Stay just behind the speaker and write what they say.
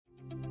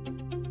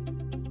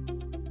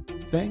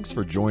Thanks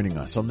for joining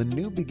us on the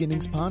New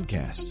Beginnings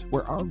podcast,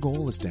 where our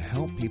goal is to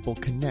help people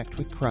connect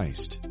with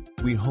Christ.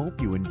 We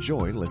hope you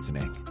enjoy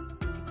listening.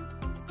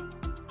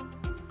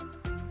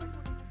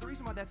 The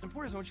reason why that's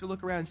important is I want you to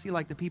look around and see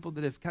like the people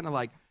that have kind of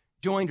like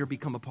joined or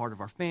become a part of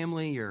our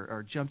family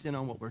or jumped in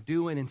on what we're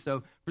doing. And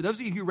so for those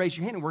of you who raised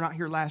your hand and were not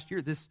here last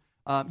year, this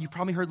you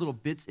probably heard little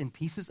bits and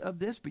pieces of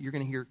this, but you're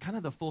going to hear kind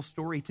of the full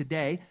story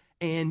today.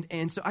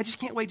 And so I just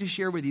can't wait to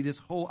share with you this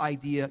whole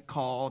idea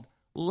called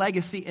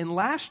legacy. And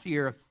last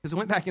year, because I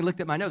went back and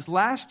looked at my notes,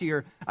 last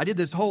year I did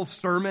this whole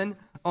sermon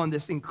on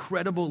this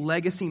incredible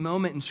legacy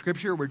moment in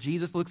Scripture where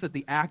Jesus looks at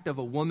the act of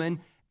a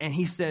woman and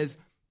he says,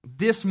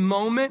 this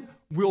moment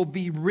will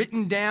be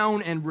written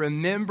down and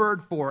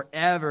remembered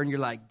forever. And you're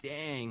like,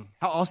 dang,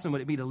 how awesome would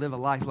it be to live a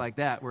life like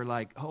that? We're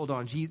like, hold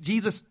on,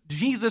 Jesus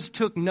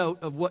took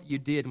note of what you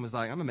did and was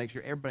like, I'm going to make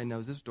sure everybody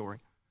knows this story.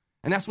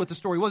 And that's what the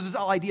story was, this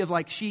whole idea of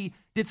like she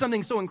did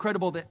something so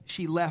incredible that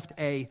she left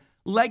a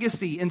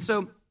legacy. And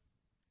so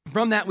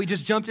from that, we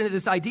just jumped into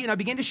this idea, and I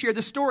began to share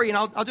the story, and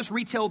I'll just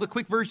retell the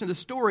quick version of the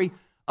story.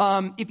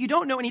 If you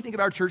don't know anything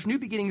about our church, New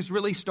Beginnings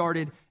really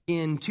started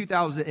in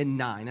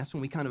 2009. That's when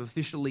we kind of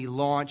officially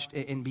launched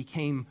and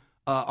became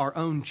our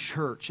own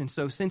church. And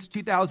so since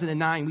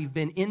 2009, we've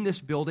been in this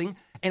building.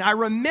 And I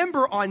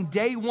remember on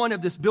day one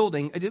of this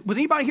building, was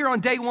anybody here on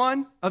day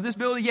one of this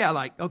building? Yeah,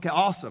 like, okay,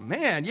 awesome.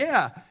 Man,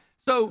 yeah.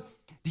 So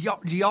do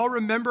y'all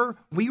remember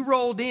we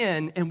rolled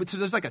in, and so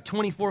there's like a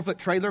 24-foot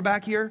trailer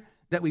back here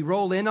that we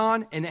roll in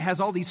on, and it has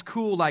all these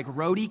cool like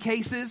roadie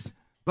cases.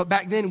 But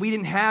back then we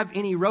didn't have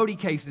any roadie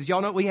cases.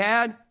 Y'all know what we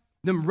had?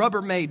 Them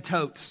Rubbermaid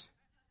totes.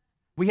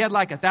 We had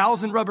like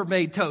 1,000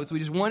 Rubbermaid totes. We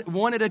just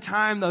one at a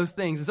time, those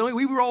things. And so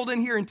we rolled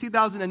in here in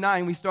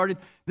 2009. We started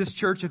this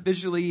church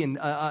officially. And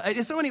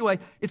so anyway,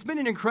 it's been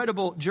an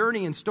incredible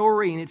journey and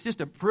story. And it's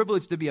just a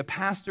privilege to be a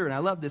pastor. And I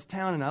love this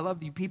town and I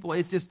love you people.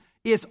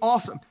 It's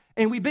awesome.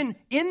 And we've been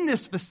in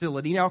this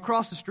facility. Now,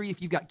 across the street,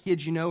 if you've got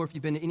kids, you know, or if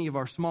you've been to any of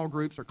our small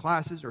groups or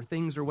classes or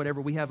things or whatever,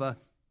 we have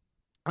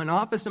an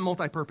office and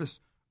multi-purpose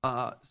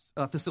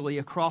facility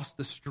across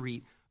the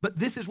street. But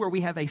this is where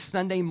we have a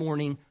Sunday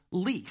morning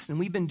lease. And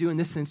we've been doing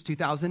this since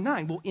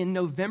 2009. Well, in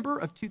November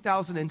of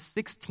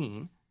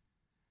 2016,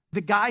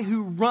 the guy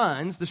who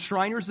runs the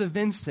Shriners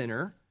Event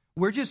Center,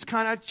 we're just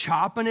kind of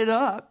chopping it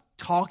up,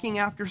 talking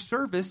after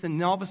service.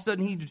 And then all of a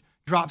sudden he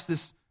drops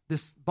this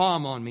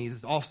bomb on me,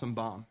 this awesome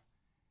bomb.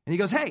 And he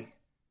goes, hey,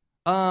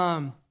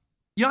 I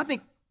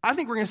think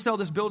we're going to sell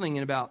this building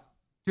in about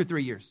 2 or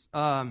 3 years. You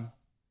want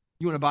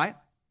to buy it?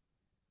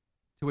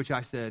 To which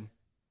I said,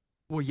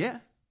 well, yeah.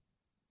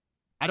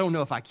 I don't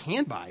know if I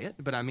can buy it,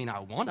 but I mean, I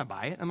want to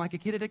buy it. I'm like a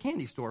kid at a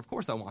candy store. Of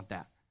course I want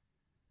that.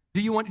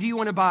 Do you want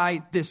to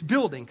buy this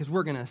building? Because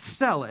we're going to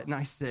sell it. And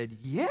I said,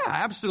 yeah,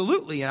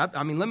 absolutely. And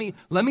I mean,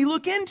 let me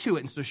look into it.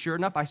 And so sure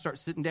enough, I start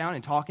sitting down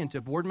and talking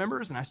to board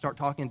members, and I start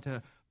talking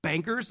to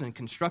bankers and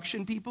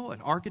construction people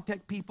and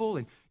architect people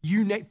and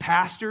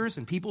pastors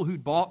and people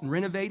who'd bought and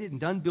renovated and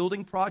done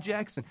building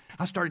projects. And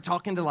I started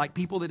talking to like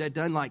people that had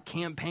done like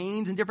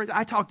campaigns and different.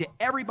 I talked to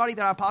everybody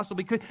that I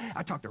possibly could.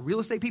 I talked to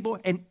real estate people,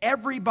 and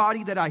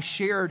everybody that I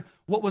shared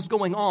what was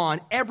going on,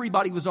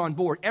 everybody was on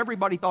board.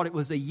 Everybody thought it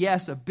was a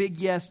yes, a big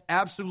yes,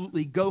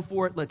 absolutely, go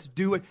for it, let's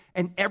do it.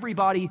 And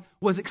everybody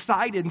was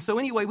excited. And so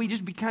anyway, we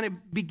just kind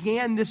of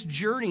began this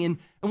journey. And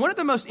one of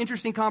the most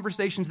interesting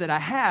conversations that I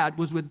had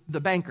was with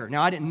the banker.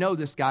 Now, I didn't know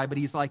this guy, but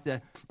he's like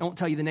I won't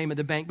tell you the name of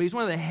the bank, but he's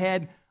one of the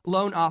head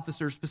loan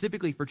officers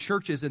specifically for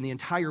churches in the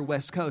entire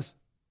West Coast.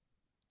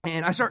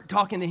 And I start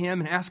talking to him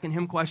and asking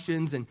him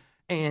questions.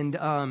 And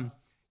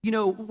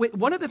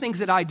one of the things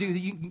that I do,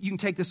 you can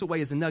take this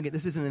away as a nugget,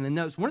 this isn't in the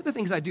notes. One of the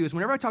things I do is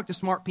whenever I talk to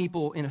smart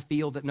people in a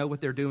field that know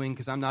what they're doing,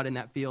 because I'm not in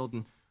that field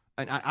and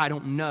I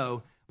don't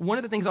know, one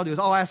of the things I'll do is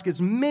I'll ask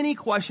as many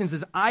questions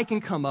as I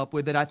can come up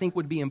with that I think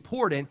would be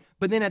important.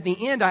 But then at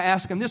the end, I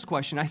ask them this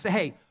question. I say,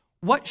 hey,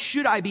 what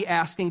should I be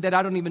asking that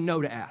I don't even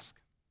know to ask?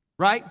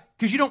 Right?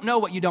 Because you don't know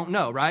what you don't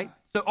know, right?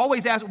 So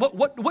always ask,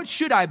 what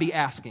should I be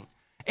asking?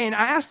 And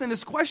I asked him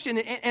this question,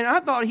 and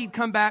I thought he'd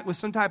come back with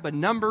some type of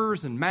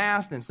numbers and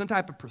math and some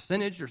type of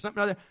percentage or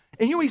something other.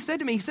 And you know what he said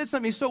to me? He said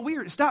something so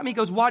weird. It stopped me. He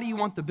goes, why do you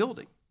want the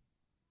building?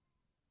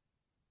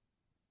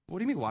 What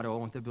do you mean, why do I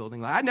want the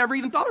building? Like, I never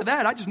even thought of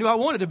that. I just knew I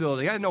wanted a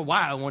building. I didn't know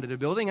why I wanted a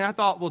building. And I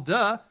thought, well,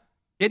 duh.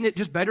 Isn't it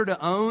just better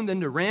to own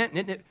than to rent?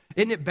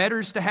 Isn't it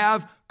better to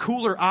have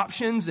cooler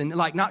options and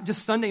like not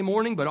just Sunday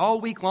morning, but all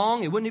week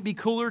long? And wouldn't it be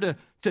cooler to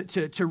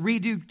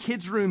redo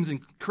kids' rooms and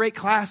create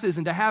classes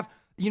and to have,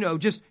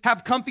 just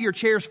have comfier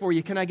chairs for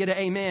you? Can I get an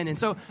amen? And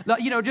so,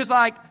 just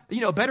like,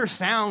 better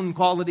sound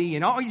quality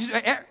and all,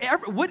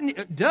 wouldn't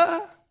it,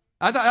 duh.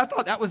 I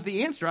thought that was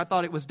the answer. I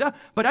thought it was duh.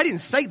 But I didn't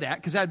say that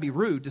because that'd be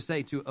rude to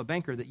say to a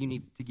banker that you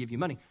need to give you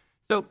money.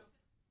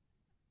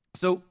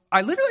 So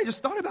I literally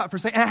just thought about it for a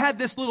second. I had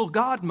this little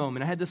God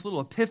moment. I had this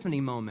little epiphany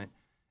moment.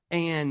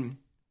 And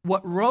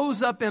what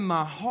rose up in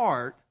my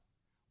heart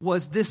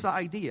was this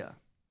idea.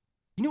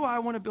 You know why I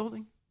want a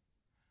building?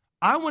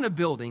 I want a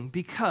building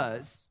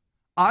because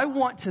I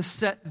want to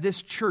set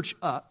this church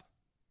up,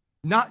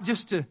 not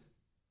just to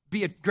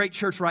be a great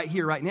church right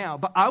here, right now,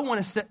 but I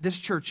want to set this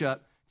church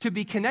up to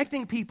be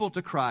connecting people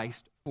to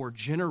Christ for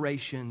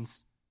generations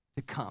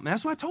to come. And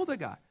that's what I told that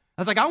guy.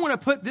 I was like, I want to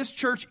put this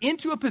church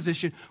into a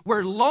position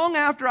where long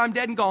after I'm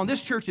dead and gone,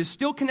 this church is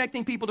still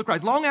connecting people to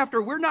Christ. Long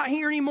after we're not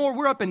here anymore,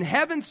 we're up in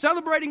heaven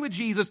celebrating with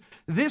Jesus,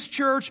 this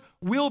church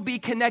will be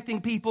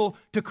connecting people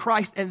to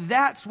Christ. And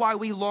that's why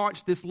we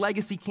launched this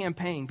legacy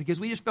campaign, because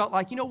we just felt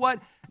like, you know what?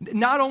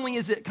 Not only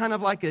is it kind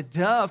of like a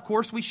duh, of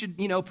course we should,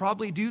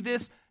 probably do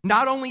this.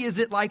 Not only is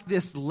it like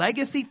this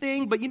legacy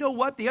thing, but you know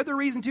what? The other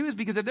reason too is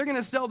because if they're going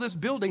to sell this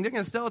building, they're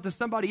going to sell it to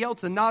somebody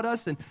else and not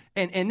us. And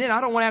then I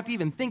don't want to have to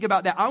even think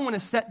about that. I want to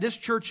set this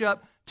church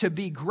up to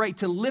be great,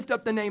 to lift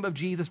up the name of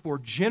Jesus for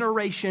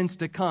generations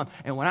to come.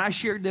 And when I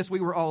shared this, we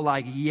were all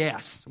like,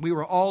 yes, we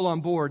were all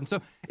on board. And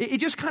so it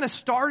just kind of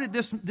started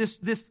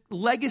this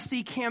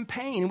legacy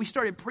campaign. And we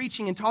started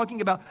preaching and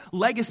talking about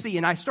legacy.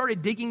 And I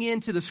started digging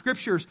into the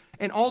scriptures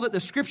and all that the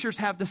scriptures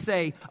have to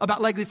say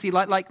about legacy.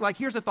 Like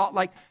here's a thought,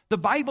 like the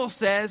Bible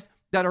says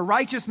that a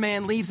righteous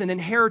man leaves an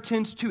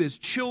inheritance to his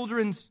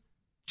children's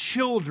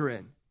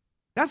children.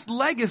 That's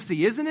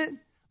legacy, isn't it?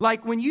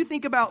 Like when you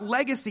think about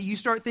legacy, you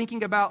start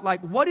thinking about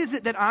like, what is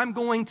it that I'm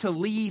going to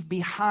leave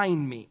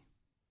behind me?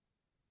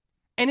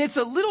 And it's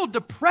a little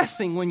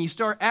depressing when you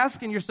start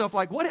asking yourself,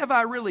 like, what have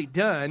I really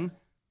done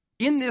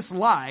in this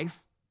life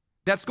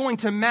that's going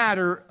to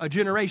matter a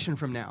generation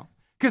from now?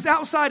 Because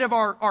outside of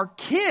our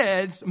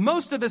kids,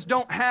 most of us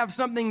don't have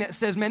something that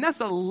says, man,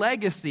 that's a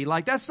legacy.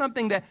 Like that's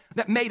something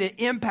that made an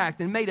impact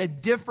and made a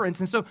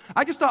difference. And so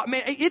I just thought,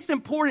 man, it's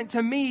important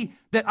to me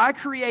that I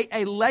create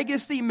a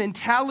legacy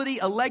mentality,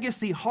 a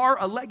legacy heart,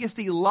 a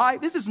legacy life.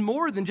 This is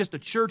more than just a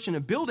church and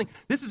a building.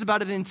 This is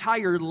about an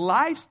entire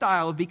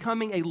lifestyle of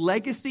becoming a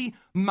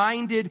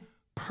legacy-minded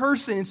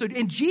person.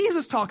 And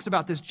Jesus talks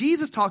about this.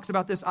 Jesus talks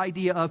about this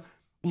idea of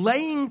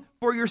laying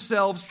for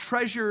yourselves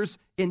treasures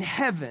in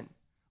heaven.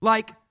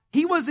 Like,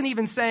 he wasn't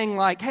even saying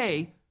like,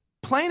 hey,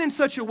 plan in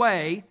such a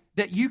way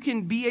that you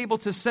can be able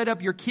to set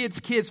up your kids'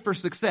 for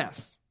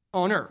success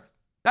on earth.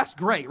 That's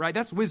great, right?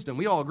 That's wisdom.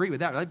 We all agree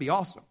with that. That'd be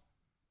awesome.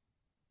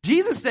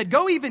 Jesus said,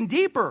 go even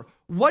deeper.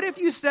 What if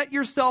you set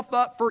yourself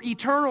up for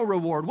eternal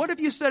reward? What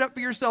if you set up for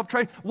yourself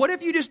treasure? What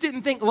if you just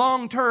didn't think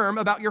long term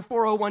about your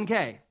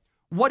 401k?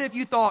 What if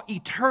you thought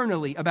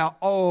eternally about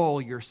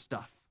all your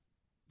stuff?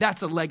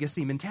 That's a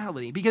legacy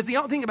mentality. Because the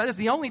only thing about this,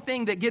 the only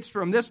thing that gets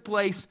from this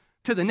place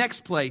to the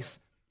next place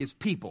is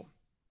people.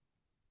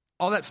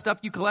 All that stuff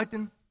you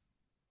collecting,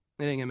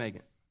 it ain't gonna make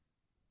it.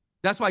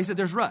 That's why he said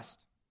there's rust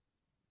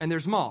and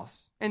there's moths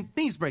and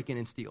thieves break in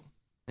and steal.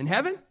 In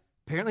heaven,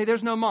 apparently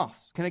there's no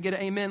moths. Can I get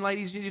an amen,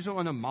 ladies? You just don't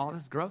want no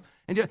moths grow.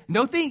 And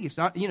no thieves.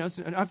 Not,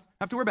 so I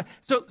have to worry about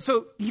it.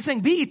 So he's saying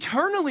be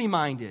eternally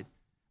minded,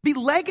 be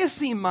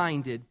legacy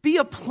minded, be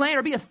a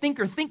planner, be a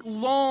thinker, think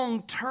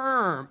long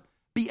term.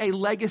 Be a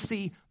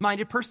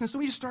legacy-minded person. So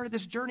we just started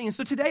this journey. And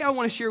so today I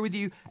want to share with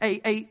you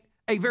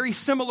a very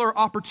similar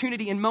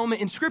opportunity and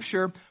moment in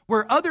Scripture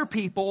where other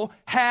people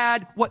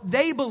had what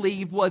they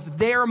believed was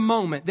their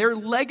moment, their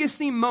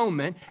legacy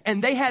moment,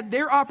 and they had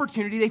their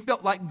opportunity. They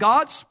felt like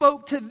God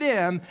spoke to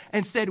them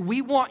and said,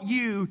 we want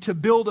you to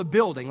build a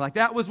building. Like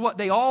that was what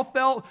they all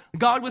felt.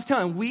 God was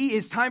telling them,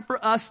 it's time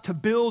for us to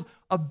build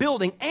a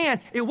building. And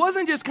it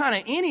wasn't just kind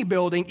of any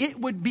building. It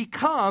would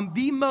become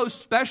the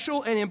most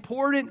special and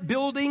important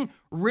building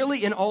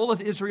really in all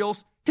of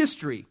Israel's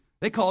history.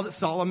 They called it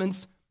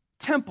Solomon's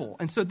Temple.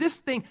 And so this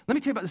thing, let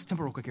me tell you about this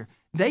temple real quick here.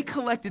 They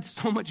collected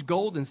so much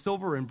gold and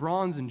silver and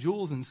bronze and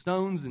jewels and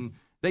stones, and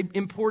they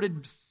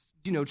imported,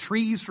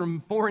 trees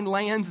from foreign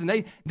lands, and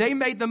they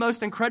made the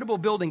most incredible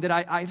building that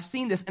I've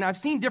seen this, and I've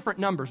seen different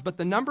numbers, but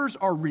the numbers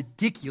are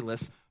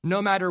ridiculous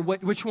no matter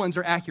which ones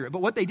are accurate.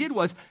 But what they did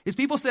is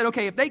people said,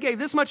 okay, if they gave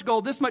this much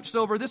gold, this much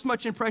silver, this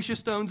much in precious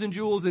stones and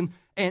jewels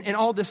and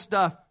all this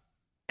stuff,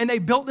 and they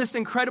built this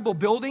incredible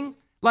building,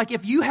 like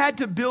if you had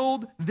to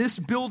build this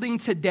building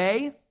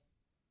today,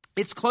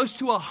 it's close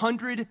to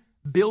 $100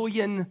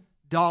 billion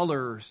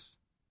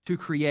to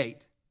create.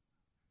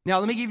 Now,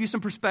 let me give you some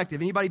perspective.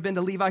 Anybody been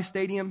to Levi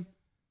Stadium?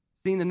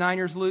 Seen the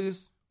Niners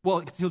lose? Well,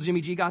 until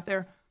Jimmy G got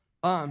there.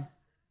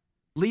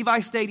 Levi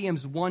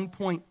Stadium's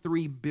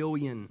 $1.3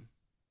 billion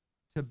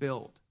to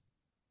build.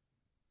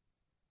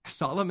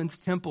 Solomon's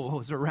Temple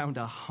was around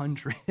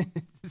 100.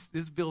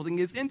 This building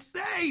is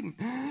insane.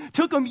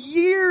 Took them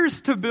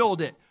years to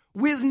build it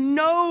with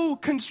no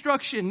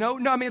construction. No,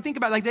 I mean, think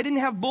about it. Like they didn't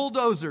have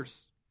bulldozers.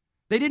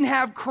 They didn't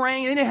have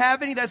crane. They didn't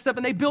have any of that stuff.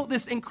 And they built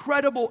this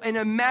incredible and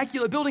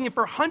immaculate building. And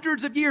for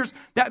hundreds of years,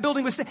 that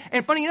building was...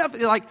 And funny enough,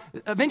 like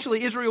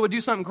eventually Israel would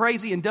do something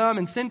crazy and dumb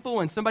and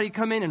sinful. And somebody would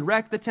come in and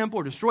wreck the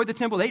temple or destroy the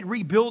temple. They'd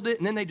rebuild it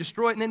and then they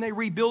destroy it and then they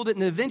rebuild it.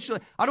 And eventually,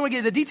 I don't want to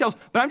get into the details,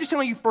 but I'm just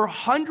telling you for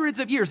hundreds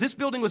of years, this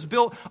building was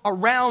built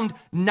around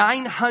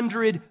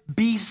 900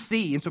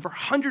 BC. And so for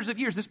hundreds of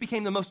years, this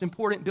became the most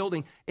important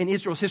building in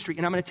Israel's history.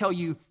 And I'm going to tell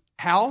you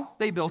how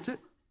they built it.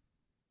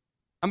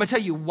 I'm going to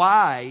tell you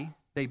why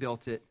they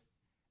built it.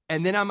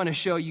 And then I'm going to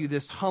show you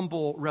this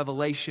humble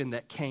revelation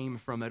that came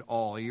from it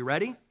all. Are you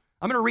ready?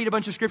 I'm going to read a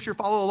bunch of scripture.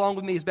 Follow along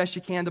with me as best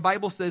you can. The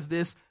Bible says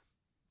this.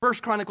 1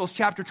 Chronicles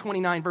chapter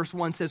 29, verse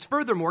 1 says,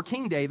 "Furthermore,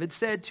 King David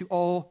said to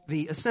all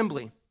the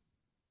assembly,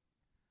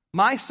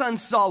 'My son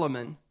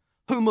Solomon,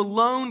 whom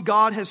alone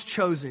God has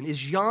chosen,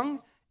 is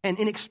young and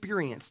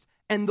inexperienced,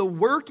 and the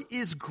work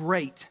is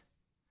great,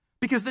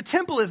 because the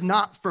temple is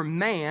not for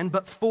man,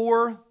 but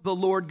for the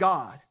Lord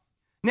God.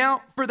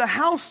 Now, for the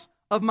house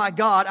of my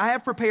God, I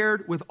have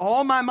prepared with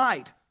all my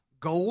might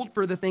gold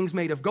for the things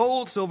made of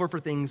gold, silver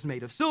for things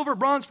made of silver,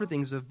 bronze for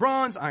things of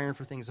bronze, iron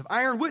for things of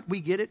iron, wood, we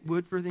get it,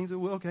 wood for things of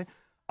wood, okay.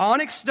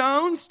 Onyx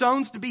stones,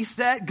 stones to be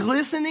set,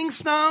 glistening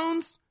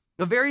stones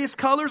of various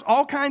colors,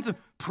 all kinds of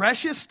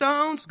precious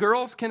stones.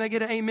 Girls, can I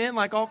get an amen?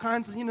 Like all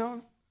kinds of, He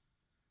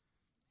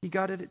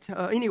got it at, he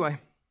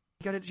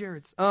got it at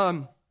Jared's.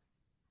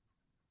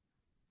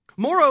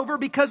 Moreover,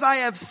 because I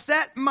have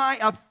set my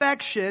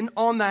affection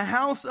on the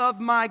house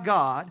of my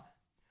God,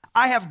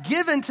 I have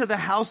given to the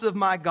house of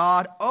my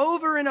God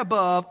over and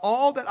above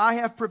all that I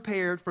have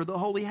prepared for the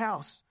holy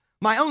house,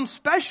 my own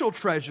special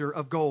treasure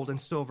of gold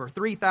and silver,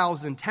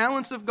 3,000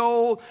 talents of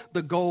gold,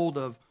 the gold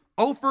of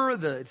Ophir,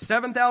 the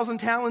 7,000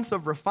 talents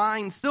of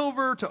refined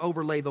silver to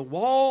overlay the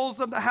walls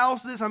of the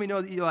houses. How many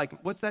know that you're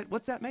like, what's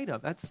that made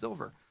of? That's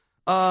silver.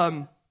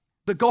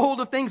 The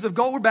gold of things of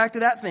gold, we're back to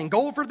that thing.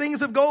 Gold for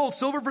things of gold,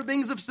 silver for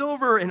things of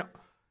silver, and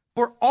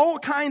for all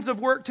kinds of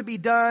work to be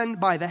done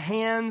by the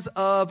hands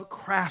of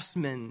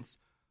craftsmen.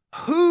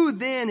 Who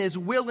then is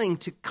willing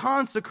to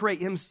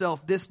consecrate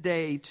himself this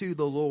day to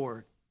the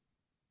Lord?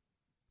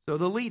 So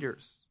the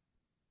leaders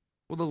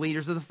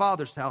of the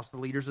Father's house, the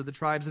leaders of the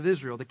tribes of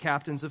Israel, the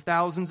captains of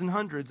thousands and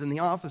hundreds, and the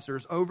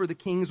officers over the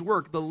king's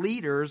work, the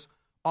leaders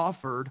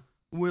offered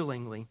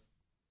willingly.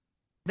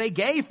 They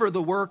gave for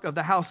the work of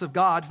the house of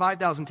God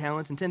 5,000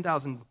 talents and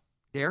 10,000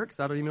 derricks.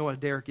 I don't even know what a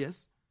derrick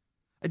is.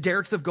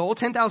 Derricks of gold,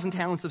 10,000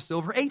 talents of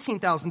silver,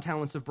 18,000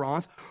 talents of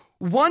bronze,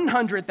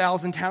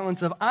 100,000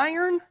 talents of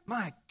iron.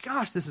 My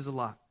gosh, this is a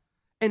lot.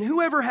 And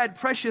whoever had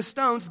precious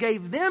stones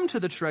gave them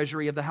to the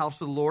treasury of the house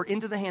of the Lord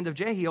into the hand of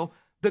Jehiel,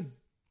 the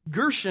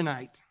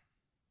Gershonite,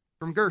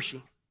 from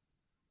Gershon.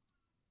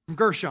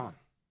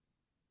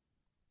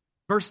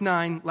 Verse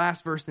 9,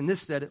 last verse, and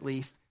this said at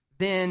least,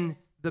 then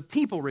the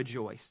people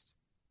rejoiced,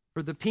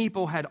 for the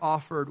people had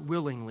offered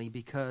willingly,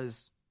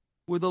 because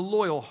with a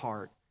loyal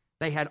heart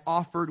they had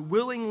offered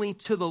willingly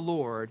to the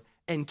Lord,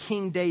 and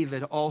King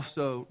David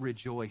also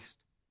rejoiced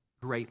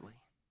greatly.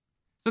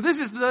 So this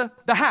is the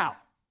how,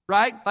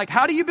 right? Like,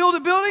 how do you build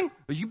a building?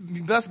 Well,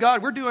 you bless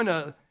God, we're doing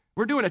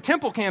a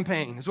temple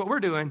campaign is what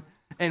we're doing.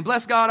 And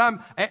bless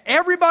God,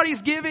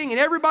 everybody's giving and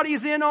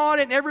everybody's in on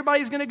it and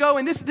everybody's going to go.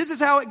 And this is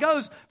how it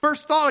goes.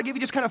 First thought, I'll give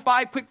you just kind of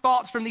 5 quick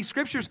thoughts from these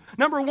scriptures.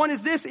 Number one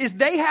is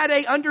they had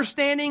a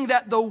understanding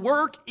that the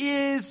work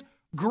is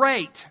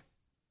great.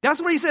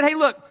 That's what he said. Hey,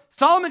 look,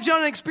 Solomon's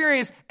young and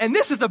experienced, and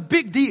this is a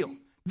big deal.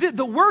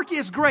 The work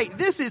is great.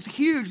 This is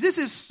huge. This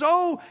is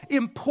so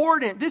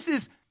important. This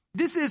is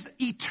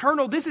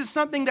eternal. This is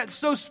something that's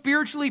so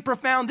spiritually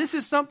profound. This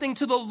is something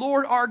to the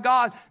Lord our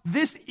God.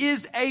 This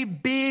is a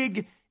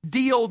big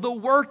deal. The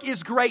work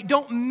is great.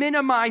 Don't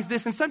minimize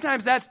this. And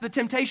sometimes that's the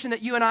temptation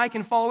that you and I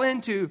can fall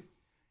into,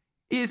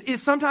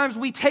 is sometimes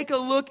we take a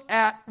look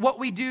at what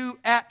we do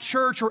at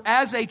church or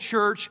as a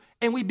church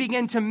and we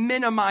begin to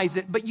minimize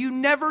it. But you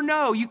never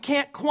know. You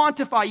can't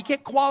quantify. You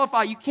can't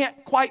qualify. You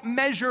can't quite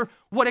measure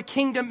what a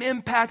kingdom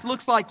impact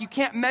looks like. You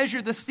can't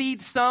measure the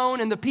seed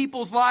sown and the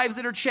people's lives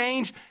that are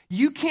changed.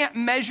 You can't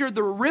measure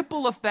the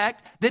ripple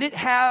effect that it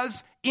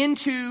has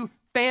into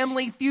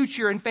family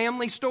future and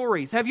family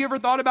stories. Have you ever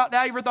thought about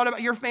that? You ever thought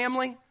about your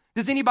family?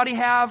 Does anybody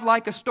have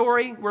like a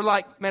story where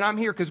like, man, I'm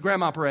here because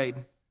grandma prayed?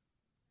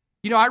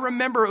 I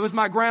remember it was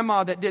my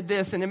grandma that did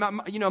this, and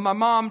my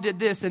mom did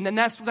this, and then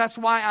that's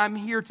why I'm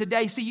here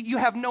today. So you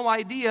have no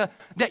idea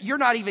that you're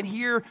not even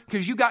here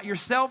because you got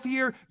yourself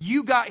here.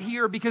 You got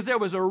here because there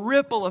was a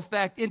ripple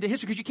effect into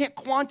history, because you can't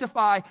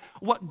quantify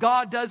what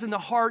God does in the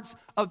hearts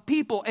of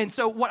people. And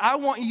so what I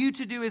want you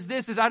to do is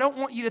I don't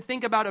want you to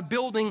think about a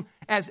building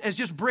as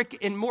just brick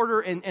and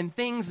mortar and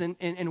things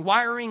and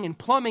wiring and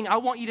plumbing. I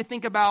want you to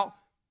think about,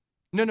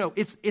 no,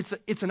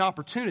 it's an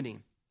opportunity.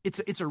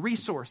 It's a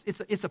resource.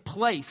 It's a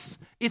place.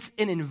 It's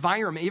an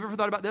environment. You ever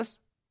thought about this?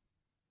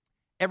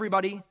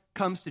 Everybody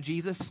comes to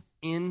Jesus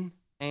in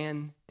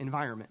an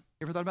environment.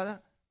 You ever thought about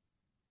that?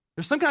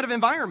 There's some kind of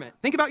environment.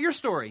 Think about your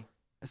story.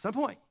 At some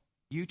point,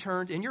 you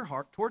turned in your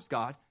heart towards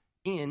God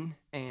in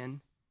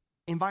an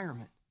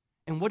environment.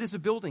 And what is a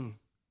building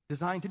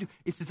designed to do?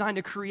 It's designed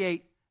to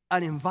create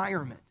an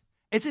environment.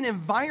 It's an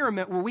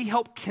environment where we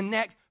help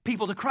connect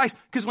people to Christ.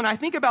 Because when I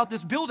think about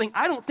this building,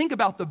 I don't think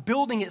about the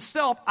building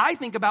itself. I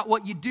think about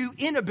what you do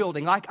in a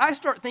building. Like, I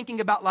start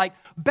thinking about like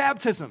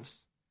baptisms.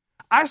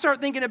 I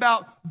start thinking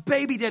about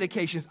baby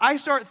dedications. I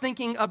start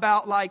thinking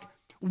about like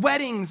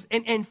weddings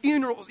and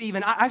funerals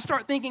even. I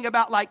start thinking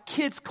about like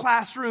kids'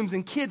 classrooms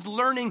and kids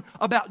learning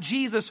about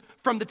Jesus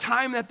from the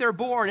time that they're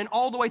born and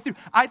all the way through.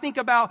 I think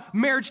about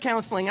marriage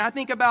counseling. I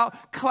think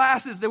about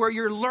classes where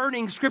you're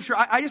learning Scripture.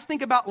 I just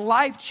think about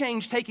life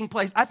change taking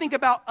place. I think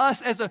about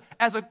us as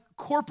a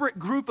corporate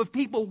group of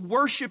people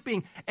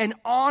worshiping and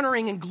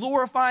honoring and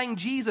glorifying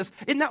Jesus.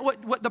 Isn't that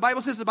what the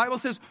Bible says? The Bible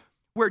says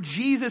where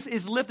Jesus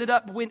is lifted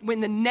up,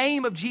 when the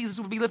name of Jesus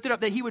would be lifted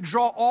up, that he would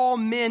draw all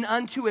men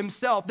unto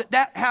himself.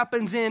 That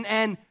happens in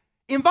an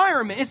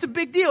environment. It's a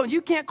big deal.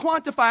 You can't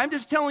quantify. I'm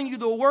just telling you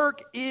the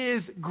work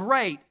is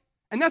great.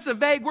 And that's a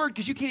vague word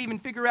because you can't even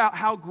figure out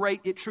how great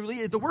it truly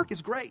is. The work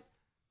is great.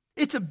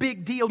 It's a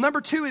big deal.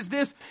 Number two is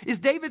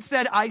David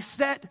said, I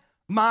set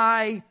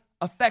my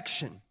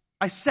affection.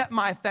 I set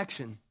my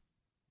affection.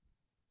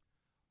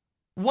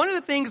 One of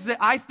the things that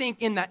I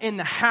think in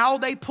the how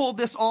they pulled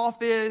this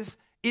off is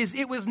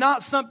it was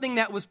not something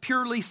that was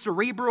purely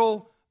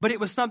cerebral, but it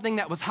was something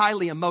that was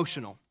highly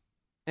emotional.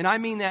 And I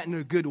mean that in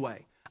a good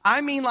way.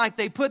 I mean like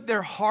they put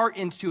their heart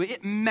into it.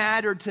 It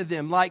mattered to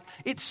them. Like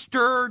it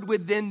stirred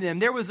within them.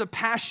 There was a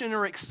passion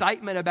or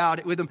excitement about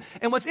it with them.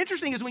 And what's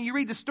interesting is when you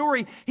read the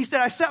story, he said,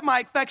 I set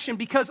my affection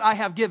because I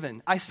have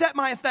given. I set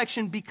my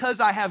affection because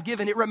I have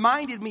given. It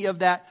reminded me of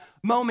that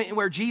moment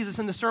where Jesus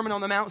in the Sermon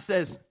on the Mount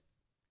says,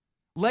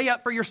 lay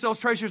up for yourselves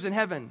treasures in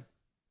heaven.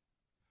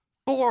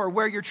 For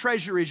where your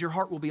treasure is, your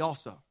heart will be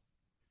also.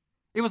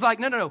 It was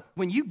like, no.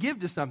 When you give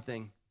to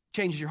something,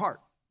 changes your heart.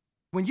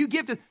 When you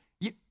give to...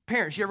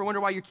 Parents, you ever wonder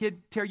why your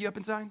kid tear you up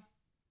inside?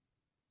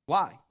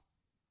 Why?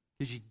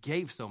 Because you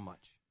gave so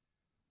much.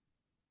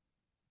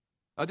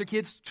 Other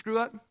kids screw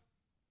up? Does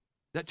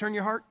that turn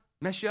your heart?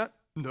 Mess you up?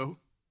 No.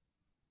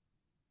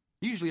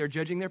 Usually are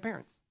judging their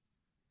parents.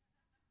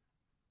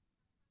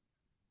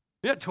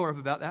 You're not tore up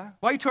about that.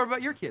 Why are you tore up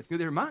about your kids?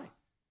 They're mine.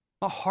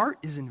 My heart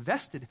is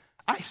invested.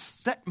 I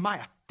set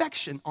my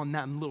affection on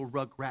them little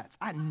rugrats.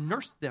 I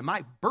nursed them.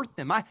 I birthed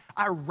them. I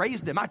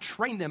raised them. I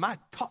trained them. I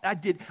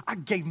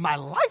gave my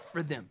life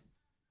for them.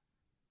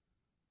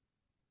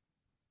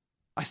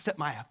 I set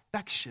my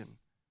affection.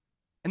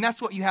 And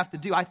that's what you have to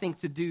do, I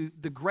think, to do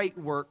the great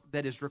work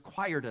that is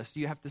required of us.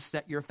 You have to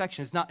set your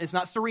affection. It's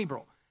not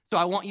cerebral. So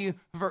I want you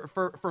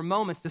for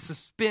moments to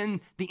suspend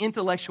the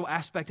intellectual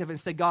aspect of it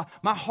and say, God,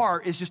 my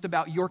heart is just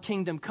about your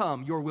kingdom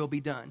come, your will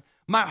be done.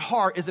 My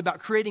heart is about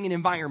creating an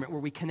environment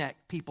where we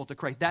connect people to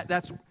Christ.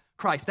 That's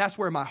Christ. That's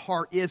where my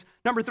heart is.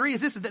 Number three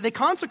is that they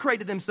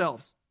consecrated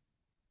themselves.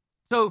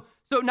 So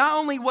not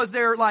only was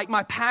there like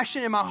my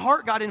passion and my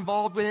heart got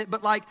involved with it,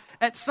 but like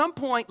at some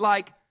point,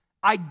 like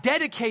I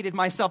dedicated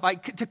myself.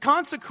 To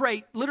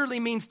consecrate literally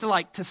means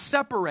to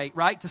separate,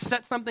 right? To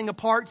set something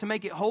apart, to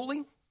make it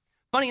holy.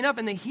 Funny enough,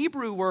 in the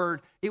Hebrew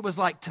word, it was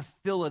like to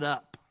fill it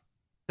up.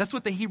 That's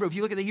what the Hebrew, if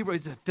you look at the Hebrew,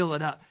 it's to fill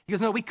it up. He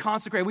goes, no, we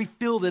consecrated, we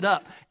filled it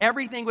up.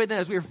 Everything within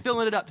us, we were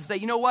filling it up to say,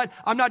 you know what?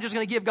 I'm not just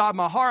going to give God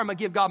my heart. I'm going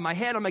to give God my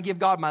head. I'm going to give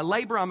God my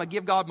labor. I'm going to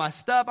give God my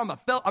stuff. I'm going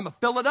to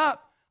fill it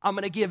up. I'm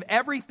going to give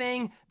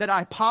everything that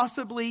I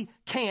possibly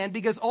can,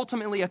 because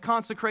ultimately a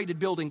consecrated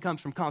building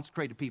comes from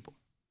consecrated people.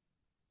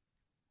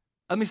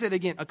 Let me say it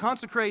again. A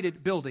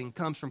consecrated building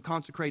comes from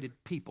consecrated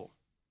people.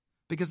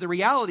 Because the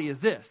reality is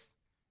this.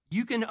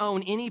 You can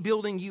own any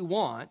building you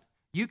want.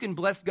 You can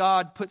bless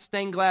God, put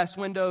stained glass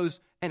windows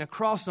and a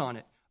cross on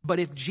it. But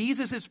if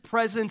Jesus'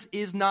 presence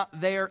is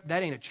not there,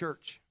 that ain't a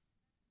church.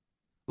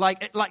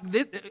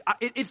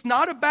 It's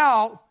not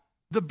about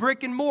the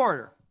brick and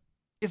mortar.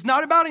 It's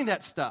not about any of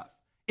that stuff.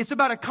 It's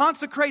about a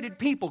consecrated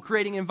people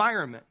creating an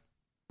environment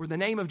where the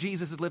name of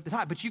Jesus is lifted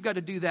high. But you've got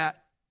to do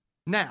that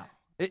now.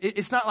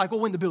 It's not like, well,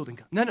 when the building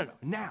comes. No.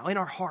 Now, in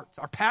our hearts,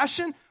 our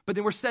passion, but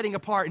then we're setting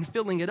apart and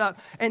filling it up.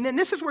 And then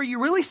this is where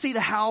you really see the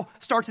how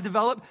start to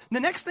develop.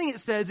 The next thing it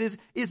says is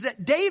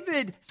that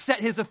David set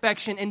his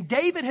affection, and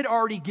David had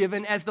already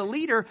given as the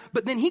leader,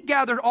 but then he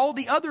gathered all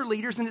the other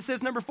leaders. And it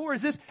says, number 4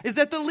 is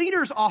that the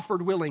leaders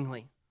offered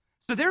willingly.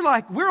 So they're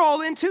like, we're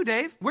all in too,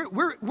 Dave.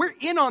 We're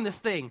in on this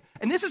thing.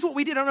 And this is what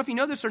we did. I don't know if you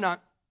know this or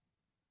not.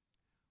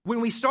 When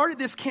we started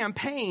this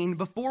campaign,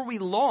 before we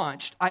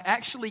launched, I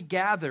actually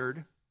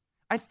gathered,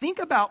 I think,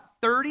 about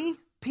 30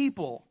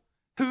 people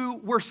who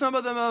were some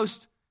of the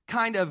most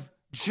kind of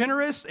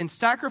generous and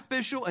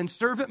sacrificial and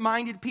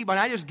servant-minded people. And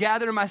I just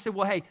gathered them. I said,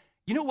 well, hey,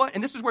 you know what?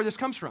 And this is where this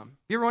comes from.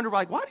 You ever wonder,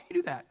 like, why do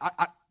you do that?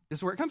 This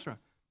is where it comes from.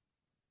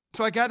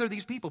 So I gathered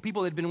these people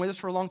that had been with us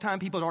for a long time.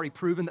 People had already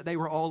proven that they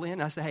were all in.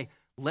 And I said, hey,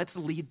 let's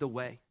lead the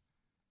way.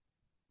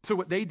 So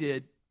what they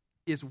did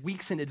is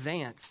weeks in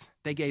advance,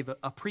 they gave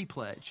a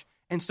pre-pledge.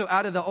 And so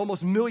out of the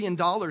almost $1 million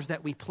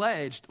that we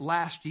pledged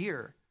last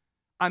year,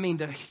 I mean,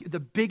 the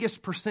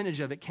biggest percentage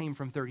of it came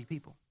from 30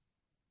 people.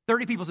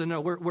 30 people said,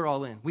 no, we're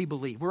all in. We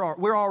believe.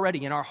 We're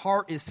already in. Our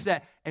heart is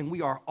set, and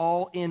we are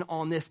all in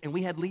on this. And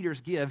we had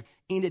leaders give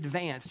in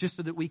advance just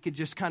so that we could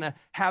just kind of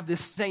have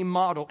this same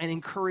model and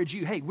encourage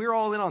you. Hey, we're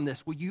all in on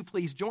this. Will you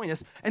please join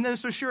us? And then,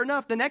 so sure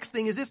enough, the next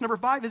thing is this, number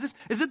 5,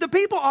 is that the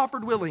people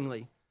offered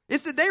willingly.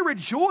 It's that they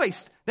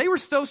rejoiced. They were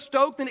so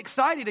stoked and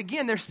excited.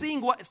 Again, they're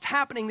seeing what's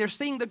happening. They're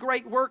seeing the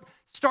great work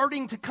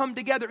starting to come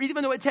together.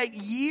 Even though it takes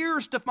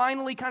years to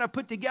finally kind of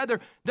put together,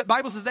 the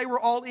Bible says they were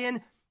all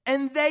in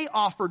and they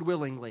offered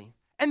willingly.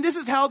 And this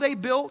is how they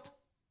built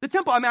the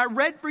temple. I mean, I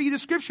read for you the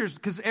scriptures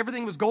because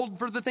everything was gold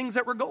for the things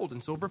that were gold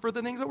and silver for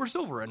the things that were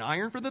silver and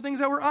iron for the things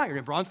that were iron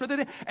and bronze for the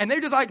things. And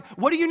they're just like,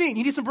 what do you need?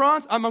 You need some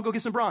bronze? I'm going to go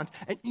get some bronze.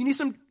 And you need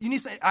some,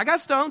 I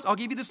got stones. I'll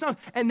give you the stones.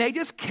 And they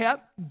just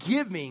kept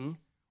giving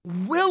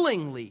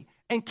willingly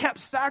and kept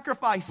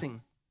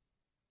sacrificing.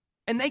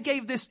 And they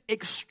gave this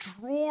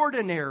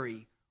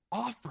extraordinary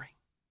offering.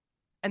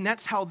 And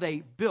that's how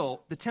they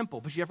built the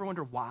temple. But you ever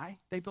wonder why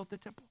they built the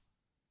temple?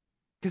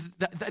 Because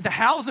the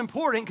how's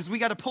important because we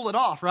got to pull it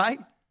off,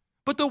 right?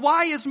 But the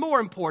why is more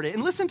important.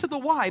 And listen to the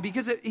why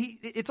because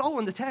it's all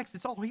in the text.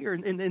 It's all here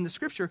in the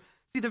scripture.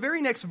 See, the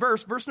very next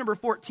verse number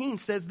 14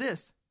 says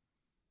this.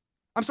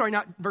 I'm sorry,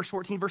 not verse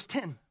 14, verse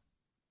 10.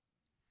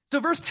 So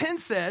verse 10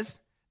 says,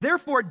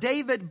 therefore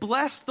David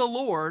blessed the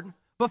Lord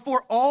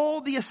before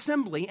all the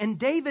assembly. And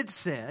David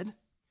said,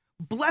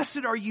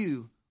 blessed are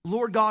you,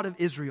 Lord God of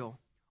Israel,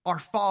 our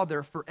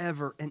Father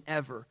forever and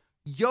ever.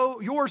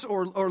 Yours, O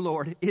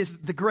Lord, is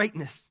the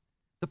greatness,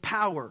 the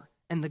power,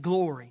 and the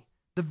glory,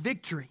 the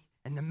victory,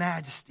 and the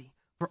majesty.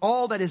 For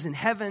all that is in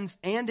heavens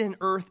and in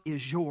earth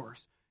is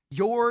yours.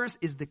 Yours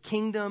is the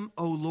kingdom,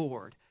 O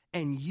Lord,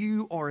 and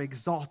you are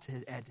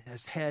exalted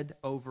as head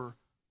over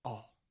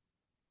all.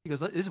 He goes,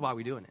 this is why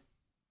we're doing it.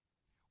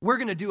 We're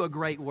going to do a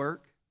great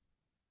work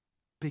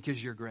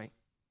because you're great.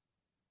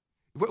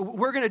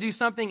 We're going to do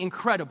something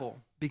incredible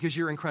because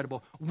you're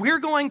incredible. We're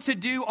going to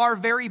do our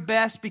very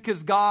best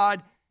because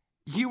God,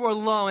 you are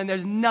alone and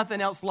there's nothing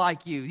else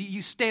like you.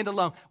 You stand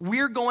alone.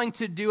 We're going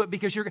to do it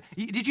because you're...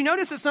 Did you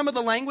notice that some of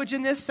the language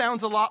in this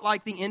sounds a lot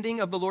like the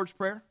ending of the Lord's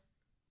Prayer?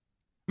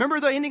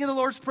 Remember the ending of the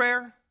Lord's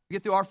Prayer? You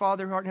get through our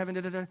Father who art in heaven.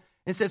 Da, da, da.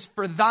 It says,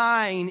 for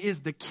thine is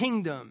the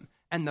kingdom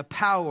and the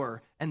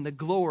power and the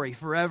glory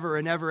forever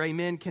and ever.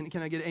 Amen. Can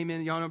I get an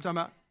amen? Y'all know what I'm talking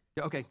about?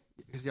 Yeah, okay.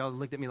 Because y'all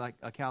looked at me like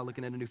a cow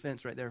looking at a new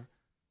fence right there.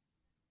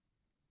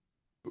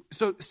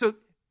 So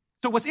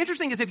what's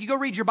interesting is if you go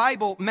read your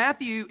Bible,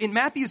 in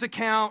Matthew's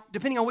account,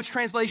 depending on which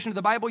translation of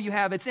the Bible you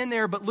have, it's in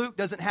there, but Luke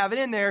doesn't have it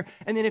in there.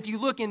 And then if you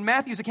look in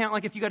Matthew's account,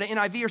 like if you got an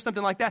NIV or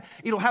something like that,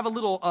 it'll have a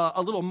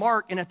little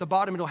mark, and at the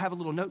bottom it'll have a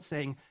little note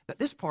saying that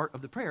this part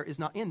of the prayer is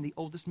not in the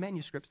oldest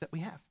manuscripts that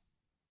we have.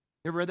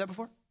 You ever read that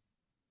before?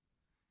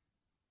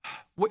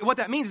 What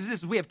that means is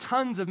this: we have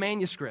tons of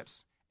manuscripts,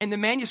 and the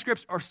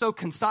manuscripts are so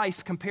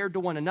concise compared to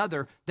one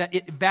another that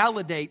it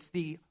validates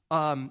the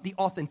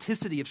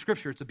authenticity of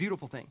Scripture. It's a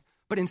beautiful thing.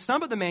 But in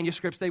some of the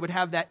manuscripts, they would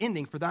have that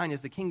ending, for thine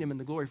is the kingdom and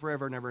the glory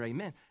forever and ever,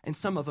 amen. And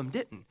some of them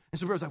didn't. And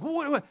so everyone's like,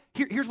 well, what?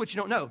 Here's what you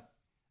don't know.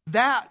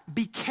 That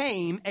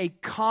became a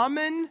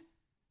common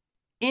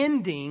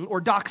ending,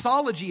 or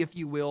doxology, if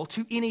you will,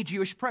 to any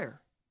Jewish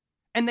prayer.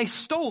 And they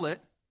stole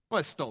it.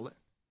 Well, they stole it.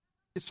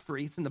 It's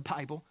free. It's in the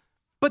Bible.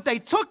 But they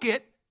took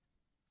it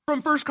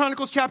from 1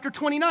 Chronicles chapter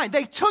 29.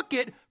 They took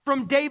it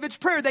from David's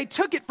prayer. They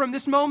took it from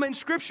this moment in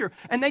Scripture.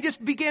 And they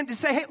just began to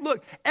say, hey,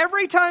 look,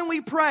 every time we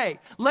pray,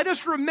 let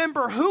us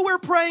remember who we're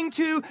praying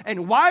to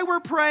and why we're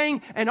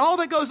praying and all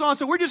that goes on.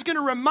 So we're just going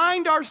to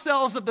remind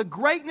ourselves of the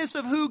greatness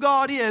of who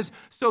God is.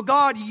 So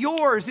God,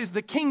 yours is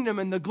the kingdom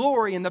and the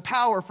glory and the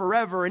power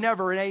forever and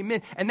ever and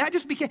amen. And that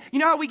just became, you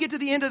know how we get to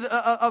the end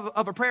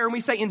of a prayer and we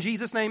say, in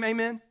Jesus' name,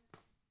 amen?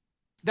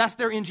 That's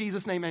their in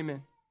Jesus' name,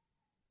 amen.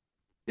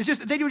 It's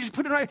just, they would just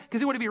put it right because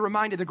they want to be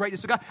reminded of the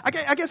greatness of God.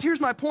 I guess here's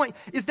my point,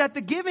 is that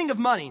the giving of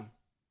money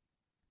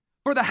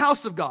for the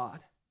house of God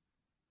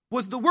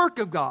was the work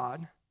of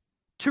God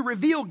to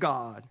reveal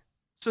God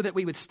so that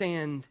we would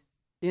stand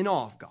in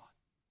awe of God.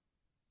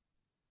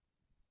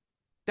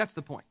 That's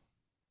the point.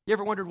 You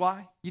ever wondered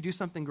why you do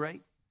something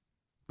great?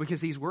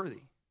 Because He's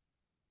worthy.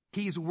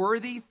 He's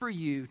worthy for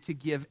you to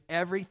give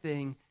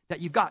everything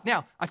that you've got.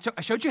 Now,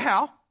 I showed you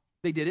how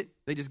they did it.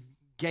 They just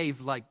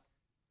gave like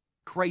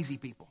crazy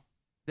people.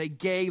 They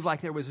gave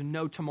like there was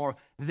no tomorrow.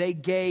 They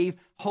gave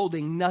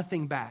holding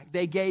nothing back.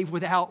 They gave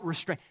without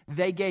restraint.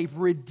 They gave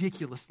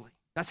ridiculously.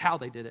 That's how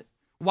they did it.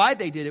 Why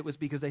they did it was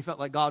because they felt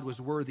like God was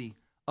worthy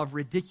of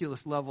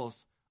ridiculous levels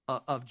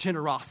of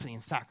generosity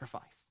and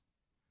sacrifice.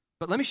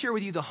 But let me share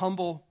with you the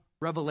humble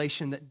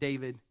revelation that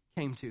David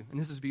came to. And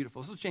this is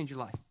beautiful. This will change your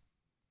life.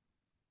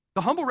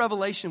 The humble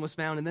revelation was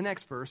found in the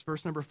next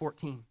verse number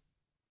 14,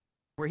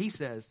 where he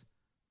says,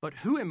 but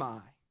who am I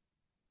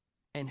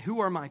and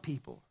who are my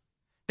people,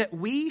 that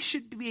we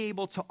should be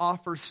able to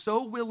offer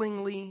so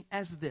willingly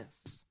as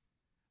this?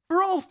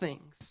 For all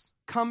things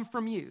come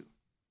from you,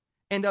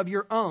 and of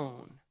your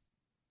own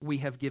we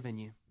have given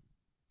you.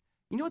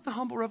 You know what the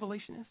humble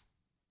revelation is?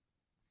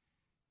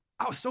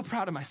 I was so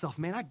proud of myself,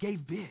 man. I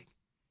gave big.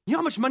 You know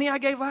how much money I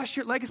gave last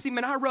year at Legacy?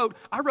 Man, I wrote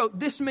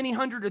this many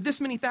hundred or this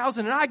many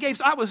thousand, and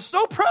I was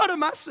so proud of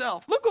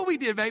myself. Look what we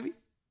did, baby.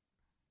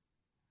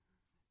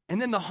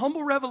 And then the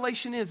humble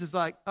revelation is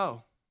like,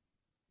 oh,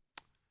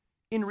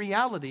 in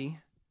reality,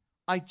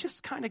 I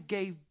just kind of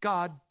gave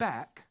God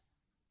back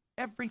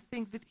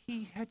everything that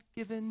He had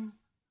given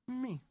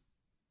me.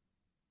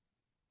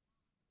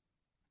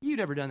 You've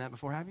never done that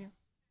before, have you?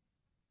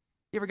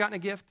 You ever gotten a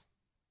gift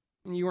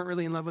and you weren't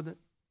really in love with it?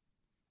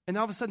 And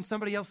all of a sudden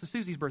somebody else's,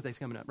 Susie's birthday's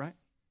coming up, right?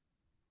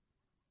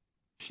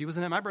 She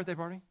wasn't at my birthday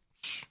party.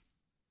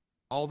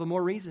 All the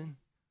more reason.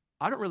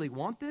 I don't really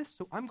want this,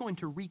 so I'm going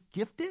to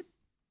re-gift it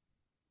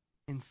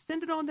and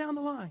send it on down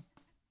the line.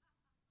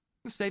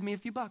 It'll save me a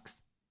few bucks.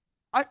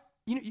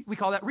 We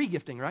call that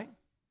re-gifting, right?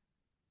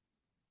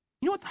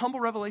 You know what the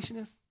humble revelation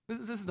is?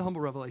 This is the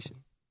humble revelation.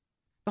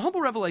 The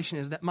humble revelation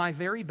is that my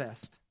very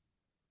best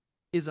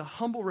is a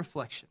humble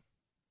reflection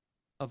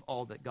of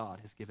all that God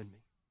has given me.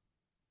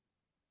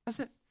 That's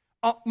it.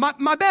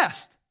 My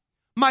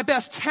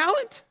best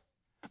talent,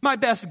 my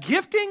best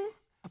gifting,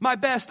 my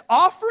best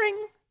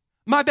offering,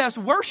 my best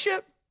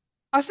worship.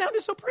 I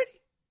sounded so pretty.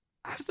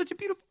 I have such a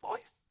beautiful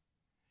voice.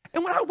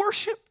 And when I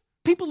worship,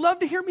 people love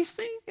to hear me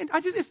sing. And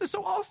this is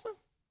so awesome.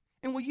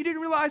 And what you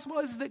didn't realize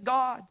was that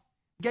God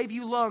gave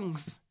you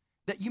lungs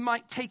that you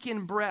might take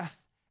in breath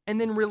and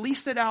then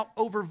release it out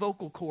over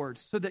vocal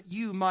cords so that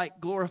you might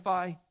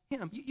glorify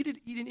Him. You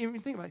didn't even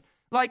think about it.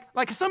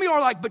 Like some of you are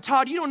like, but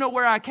Todd, you don't know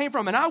where I came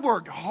from, and I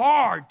worked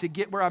hard to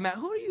get where I'm at.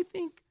 Who do you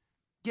think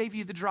gave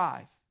you the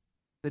drive,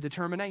 the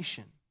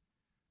determination?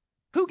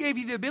 Who gave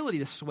you the ability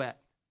to sweat,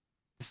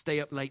 to stay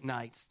up late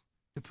nights,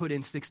 to put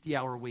in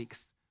 60-hour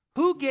weeks?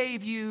 Who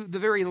gave you the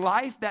very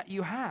life that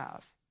you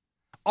have?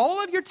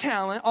 All of your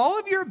talent, all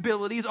of your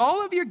abilities,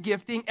 all of your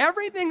gifting,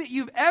 everything that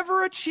you've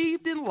ever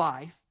achieved in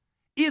life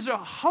is a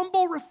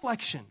humble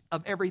reflection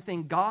of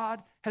everything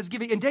God has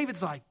given you. And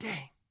David's like,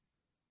 dang,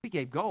 we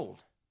gave gold,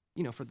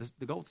 for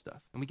the gold stuff.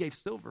 And we gave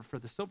silver for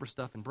the silver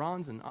stuff and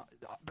bronze. And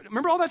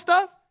remember all that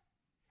stuff?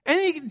 And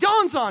then it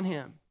dawns on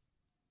him.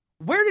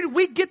 Where did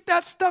we get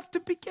that stuff to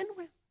begin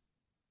with?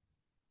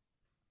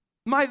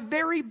 My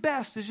very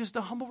best is just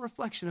a humble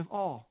reflection of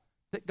all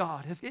that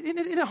God has. Isn't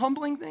it a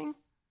humbling thing?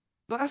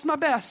 That's my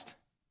best.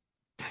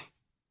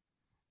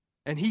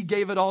 And He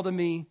gave it all to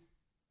me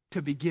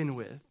to begin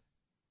with.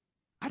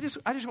 I just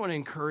want to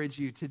encourage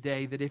you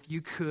today that if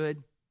you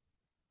could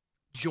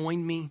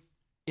join me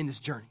in this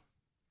journey.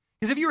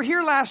 Because if you were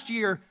here last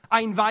year,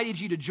 I invited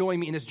you to join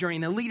me in this journey.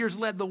 And the leaders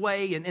led the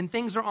way and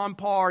things are on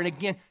par. And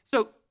again,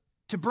 so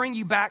to bring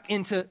you back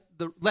into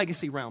the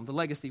legacy realm, the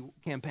legacy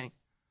campaign.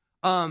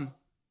 What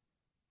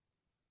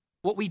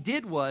we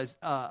did was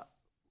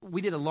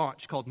we did a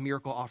launch called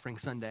Miracle Offering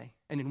Sunday.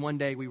 And in one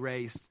day we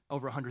raised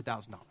over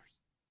 $100,000.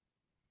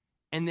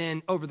 And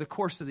then over the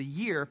course of the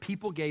year,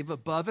 people gave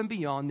above and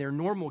beyond their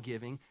normal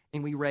giving,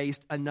 and we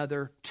raised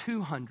another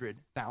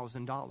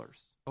 $200,000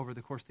 over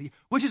the course of the year,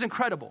 which is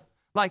incredible.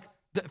 Like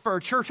for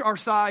a church our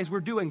size, we're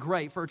doing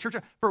great. For a church,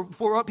 for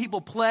what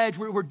people pledge,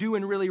 we're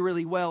doing really,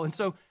 really well. And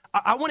so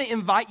I want to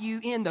invite you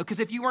in, though, because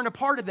if you weren't a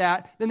part of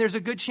that, then there's a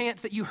good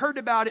chance that you heard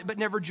about it but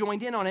never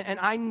joined in on it. And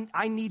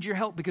I need your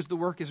help because the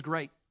work is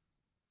great.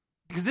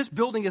 Because this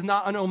building is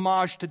not an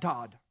homage to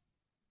Todd.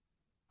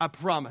 I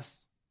promise.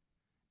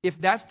 If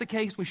that's the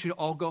case, we should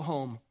all go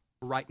home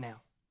right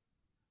now.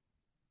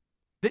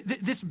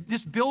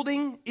 This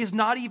building is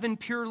not even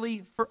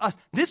purely for us.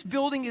 This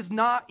building is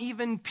not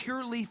even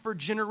purely for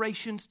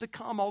generations to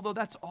come, although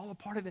that's all a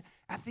part of it.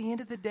 At the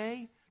end of the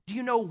day, do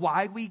you know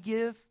why we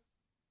give?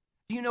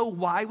 Do you know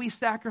why we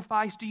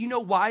sacrifice? Do you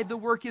know why the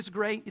work is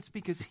great? It's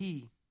because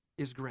He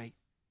is great,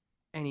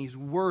 and He's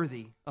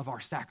worthy of our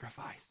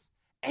sacrifice.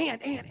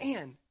 And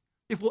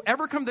if we'll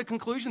ever come to the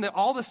conclusion that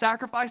all the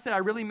sacrifice that I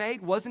really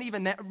made wasn't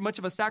even that much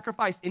of a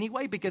sacrifice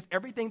anyway, because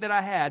everything that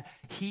I had,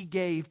 He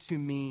gave to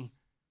me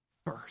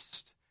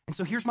first. And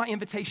so here's my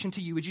invitation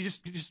to you. Would you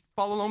just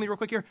follow along me real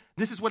quick here?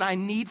 This is what I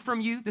need from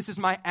you. This is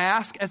my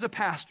ask as a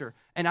pastor.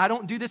 And I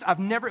don't do this.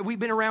 We've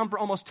been around for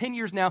almost 10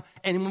 years now.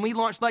 And when we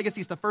launched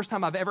Legacy, it's the first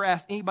time I've ever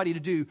asked anybody to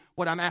do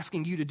what I'm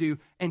asking you to do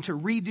and to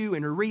redo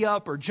and to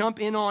re-up or jump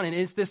in on. And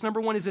it's this, number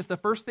one, is this the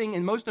first thing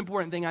and most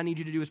important thing I need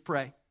you to do is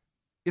pray.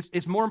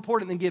 It's more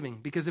important than giving,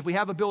 because if we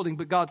have a building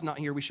but God's not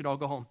here, we should all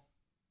go home.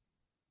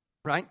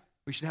 Right?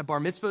 We should have bar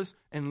mitzvahs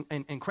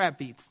and crab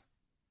feeds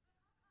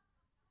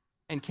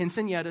and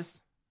quinceañeras,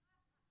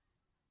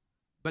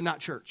 but not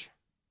church.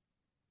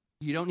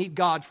 You don't need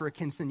God for a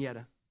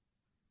quinceañera.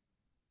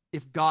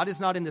 If God is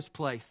not in this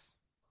place,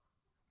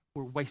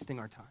 we're wasting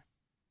our time,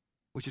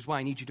 which is why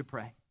I need you to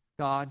pray.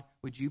 God,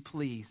 would you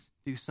please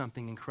do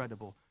something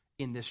incredible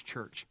in this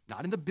church?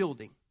 Not in the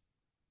building,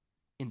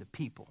 in the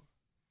people.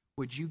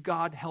 Would you,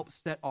 God, help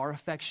set our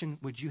affection?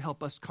 Would you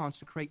help us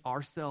consecrate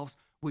ourselves?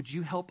 Would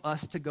you help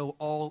us to go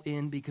all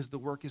in because the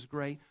work is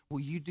great? Will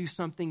you do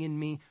something in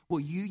me?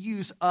 Will you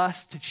use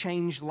us to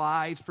change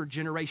lives for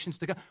generations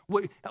to come?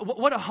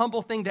 What a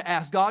humble thing to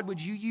ask. God, would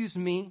you use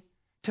me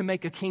to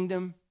make a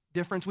kingdom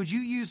difference? Would you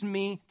use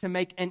me to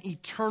make an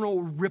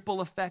eternal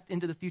ripple effect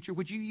into the future?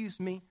 Would you use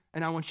me?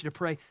 And I want you to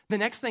pray. The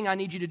next thing I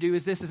need you to do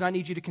is I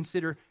need you to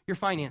consider your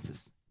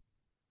finances.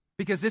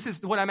 Because this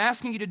is what I'm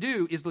asking you to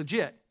do is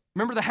legit.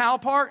 Remember the how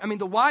part? I mean,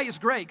 the why is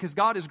great because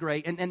God is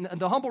great, and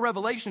the humble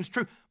revelation is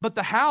true, but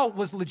the how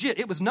was legit.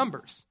 It was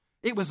numbers.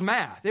 It was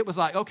math. It was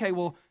like, okay,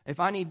 well, if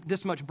I need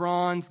this much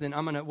bronze, then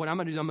what I'm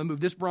gonna do is I'm gonna move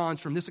this bronze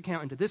from this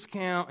account into this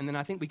account, and then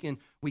I think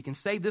we can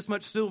save this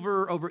much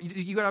silver over.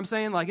 You know what I'm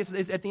saying? Like it's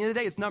at the end of the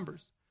day, it's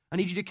numbers. I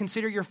need you to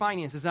consider your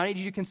finances. I need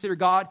you to consider,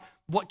 God,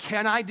 what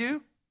can I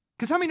do?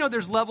 Because how many know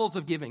there's levels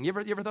of giving? You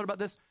ever thought about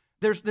this?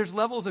 There's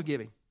levels of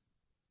giving.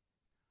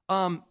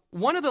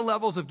 One of the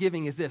levels of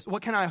giving is this: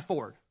 what can I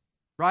afford?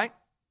 Right?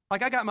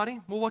 Like I got money.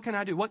 Well, what can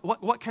I do?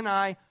 What can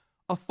I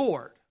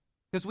afford?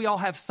 Because we all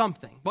have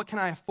something. What can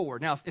I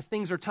afford? Now, if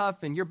things are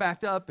tough and you're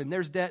backed up and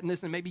there's debt and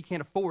this, and maybe you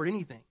can't afford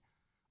anything.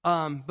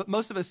 But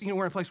most of us, we're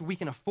in a place where we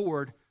can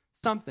afford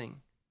something.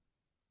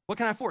 What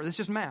can I afford? That's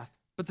just math.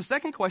 But the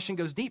second question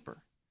goes deeper.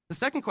 The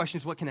second question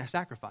is, what can I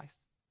sacrifice?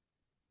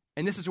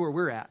 And this is where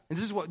we're at. And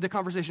this is what the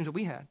conversations that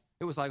we had.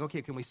 It was like,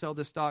 okay, can we sell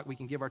this stock? We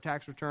can give our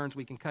tax returns.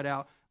 We can cut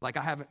out. Like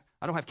I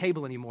don't have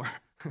cable anymore.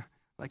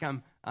 Like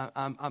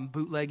I'm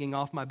bootlegging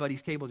off my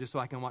buddy's cable just so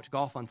I can watch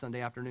golf on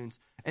Sunday afternoons.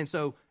 And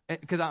so,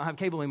 because I don't have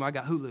cable anymore, I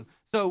got Hulu.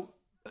 So,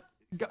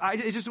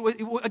 we just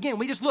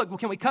looked. Well,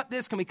 can we cut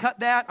this? Can we cut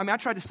that? I mean, I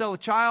tried to sell a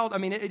child. I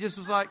mean, it just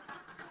was like,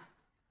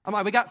 I'm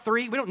like, we got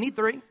 3. We don't need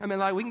 3. I mean,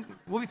 like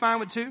we'll be fine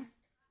with 2.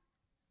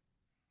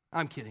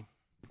 I'm kidding.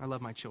 I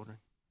love my children.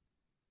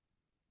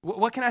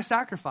 What can I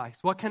sacrifice?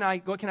 What can I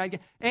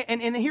get?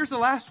 And here's the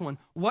last one.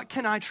 What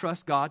can I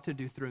trust God to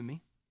do through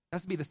me?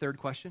 That's be the third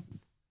question.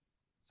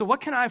 So what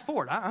can I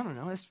afford? I don't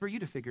know. That's for you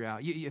to figure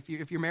out.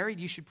 If you're married,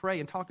 you should pray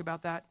and talk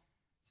about that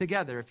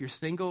together. If you're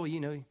single,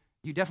 you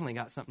definitely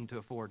got something to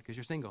afford because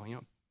you're single.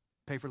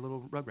 Pay for a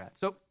little Rugrat.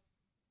 So,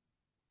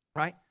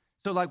 right?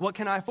 So like, what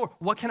can I afford?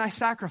 What can I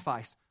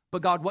sacrifice?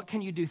 But God, what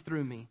can you do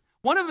through me?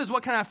 One of them is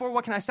what can I afford?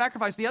 What can I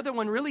sacrifice? The other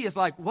one really is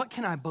like, what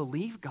can I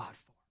believe God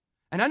for?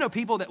 And I know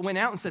people that went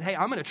out and said, hey,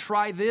 I'm going to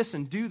try this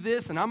and do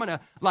this, and I'm going to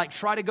like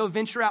try to go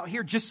venture out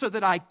here just so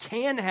that I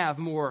can have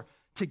more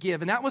to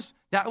give. And that was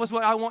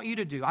what I want you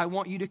to do. I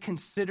want you to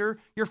consider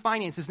your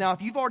finances. Now,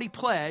 if you've already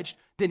pledged,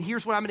 then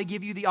here's what I'm going to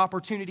give you the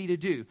opportunity to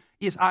do.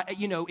 Is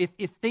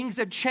if things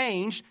have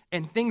changed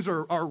and things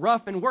are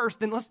rough and worse,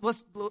 then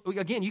let's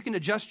again, you can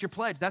adjust your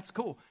pledge. That's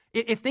cool.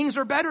 If things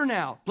are better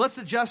now, let's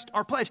adjust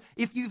our pledge.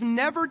 If you've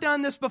never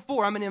done this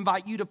before, I'm going to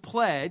invite you to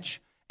pledge.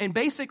 And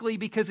basically,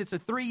 because it's a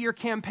 3-year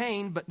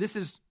campaign, but this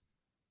is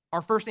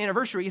our first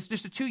anniversary, it's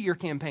just a 2-year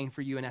campaign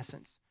for you in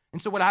essence.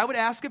 And so what I would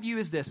ask of you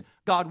is this: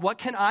 God, what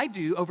can I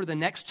do over the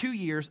next 2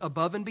 years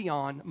above and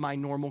beyond my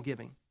normal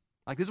giving?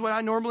 Like, this is what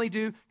I normally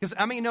do. Because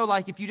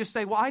like if you just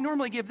say, well, I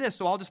normally give this,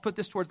 so I'll just put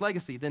this towards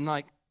legacy, then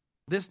like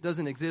this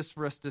doesn't exist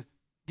for us to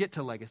get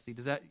to legacy.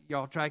 Does that,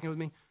 y'all tracking with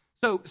me?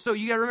 So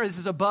you got to remember, this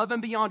is above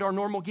and beyond our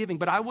normal giving.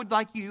 But I would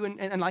like you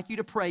and like you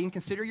to pray and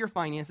consider your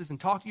finances and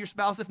talk to your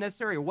spouse if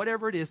necessary or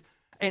whatever it is.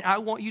 And I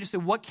want you to say,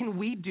 what can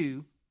we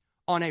do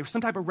on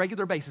some type of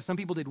regular basis? Some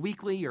people did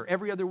weekly or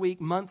every other week,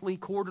 monthly,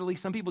 quarterly.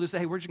 Some people just say,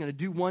 hey, we're just going to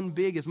do one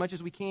big as much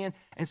as we can.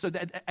 And so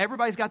that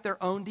everybody's got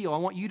their own deal. I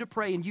want you to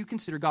pray and you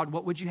consider, God,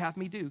 what would you have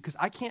me do? Because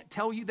I can't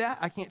tell you that.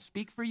 I can't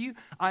speak for you.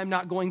 I'm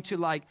not going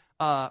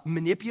to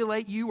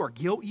manipulate you or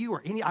guilt you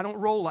or I don't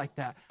roll like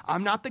that.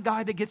 I'm not the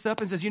guy that gets up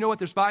and says, you know what,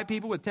 there's 5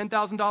 people with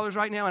 $10,000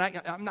 right now.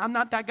 And I'm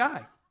not that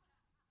guy.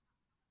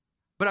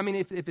 But I mean,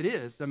 if it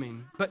is,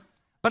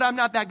 but I'm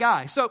not that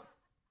guy. So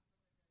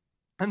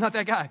I'm not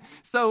that guy.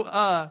 So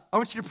I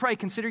want you to pray,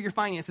 consider your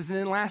finances. And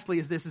then lastly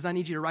is I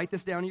need you to write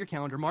this down in your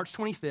calendar. March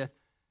 25th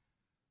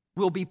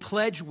will be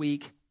Pledge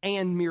Week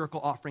and Miracle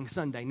Offering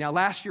Sunday. Now,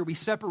 last year we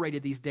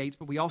separated these dates,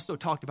 but we also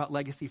talked about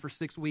legacy for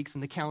 6 weeks,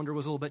 and the calendar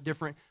was a little bit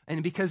different.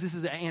 And because this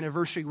is an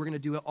anniversary, we're going to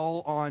do it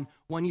all on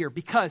 1 year.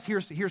 Because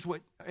here's what,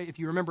 if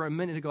you remember a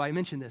minute ago, I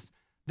mentioned this,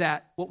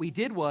 that what we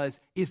did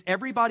is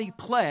everybody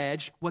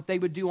pledged what they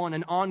would do on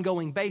an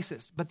ongoing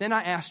basis. But then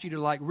I asked you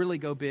to really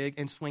go big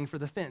and swing for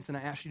the fence. And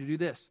I asked you to do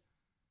this.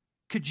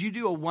 Could you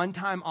do a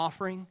one-time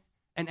offering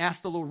and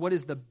ask the Lord, what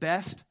is the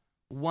best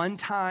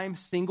one-time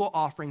single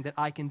offering that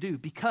I can do?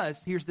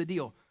 Because here's the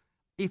deal.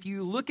 If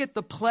you look at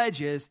the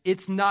pledges,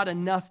 it's not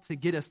enough to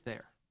get us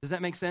there. Does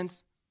that make sense?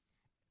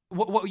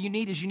 What you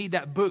need is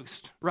that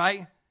boost,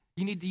 right?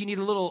 You need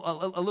a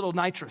little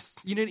nitrous.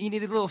 You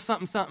need a little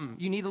something.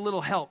 You need a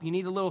little help. You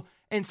need a little.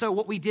 And so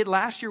what we did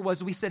last year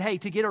was we said, hey,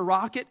 to get a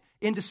rocket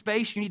into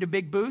space, you need a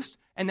big boost.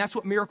 And that's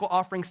what Miracle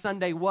Offering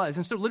Sunday was.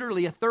 And so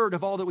literally a third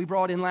of all that we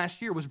brought in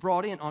last year was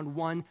brought in on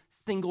one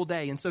single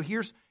day. And so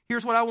here's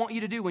what I want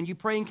you to do when you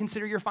pray and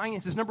consider your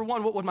finances. Number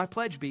one, what would my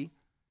pledge be?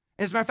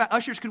 As a matter of fact,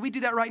 ushers, could we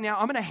do that right now?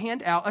 I'm going to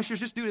hand out. Ushers,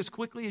 just do it as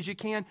quickly as you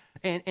can,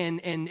 and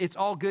it's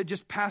all good.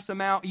 Just pass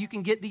them out. You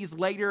can get these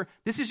later.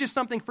 This is just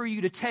something for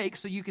you to take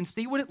so you can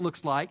see what it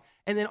looks like,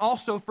 and then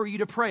also for you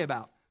to pray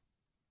about.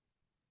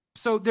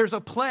 So there's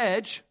a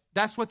pledge.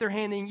 That's what they're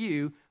handing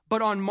you.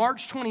 But on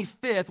March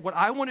 25th, what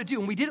I want to do,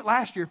 and we did it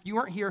last year. If you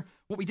weren't here,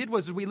 what we did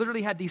was we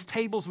literally had these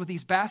tables with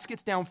these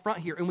baskets down front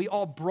here, and we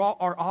all brought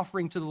our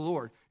offering to the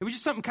Lord. It was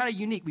just something kind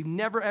of unique we've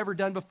never, ever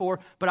done before,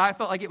 but I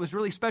felt like it was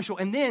really special.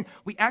 And then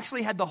we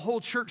actually had the whole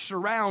church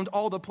surround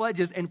all the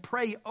pledges and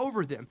pray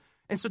over them.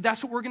 And so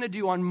that's what we're going to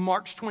do on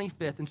March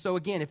 25th. And so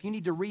again, if you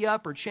need to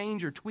re-up or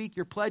change or tweak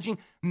your pledging,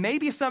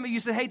 maybe some of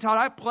you said, hey, Todd,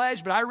 I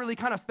pledged, but I really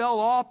kind of fell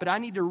off, but I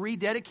need to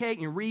rededicate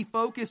and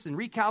refocus and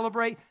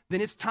recalibrate, then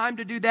it's time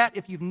to do that.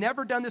 If you've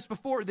never done this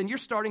before, then you're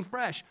starting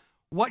fresh.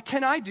 What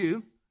can I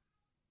do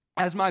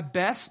as my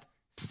best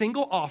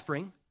single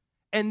offering?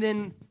 And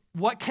then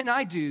what can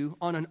I do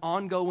on an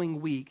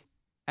ongoing week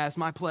as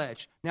my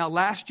pledge? Now,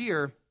 last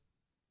year,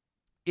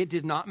 it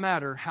did not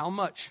matter how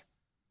much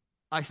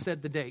I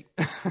said the date.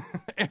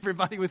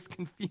 Everybody was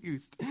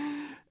confused.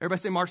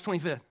 Everybody say March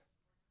 25th.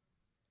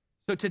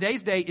 So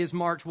today's date is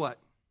March what?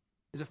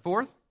 Is it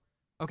 4th?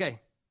 Okay.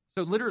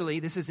 So literally,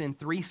 this is in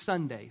 3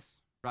 Sundays,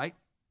 right?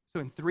 So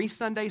in 3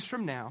 Sundays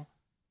from now,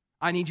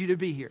 I need you to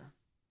be here.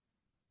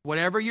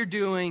 Whatever you're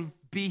doing,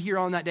 be here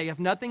on that day. If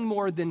nothing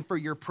more than for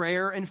your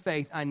prayer and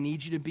faith, I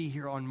need you to be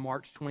here on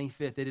March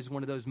 25th. It is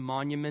one of those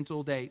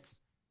monumental dates.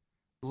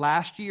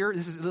 Last year,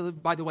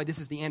 by the way, this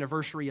is the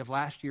anniversary of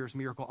last year's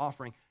miracle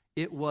offering.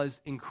 It was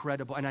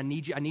incredible. And I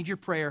need your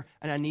prayer,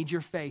 and I need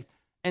your faith.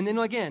 And then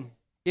again,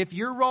 if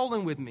you're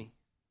rolling with me,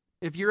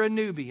 if you're a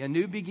newbie, a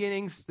new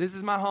beginnings, this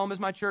is my home, this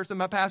is my church, and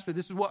my pastor,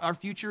 this is what our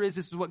future is,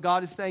 this is what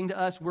God is saying to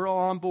us, we're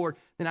all on board,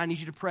 then I need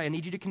you to pray. I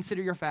need you to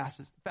consider your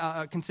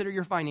consider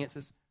your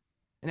finances,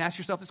 and ask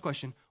yourself this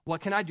question: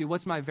 what can I do?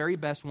 What's my very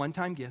best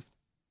one-time gift?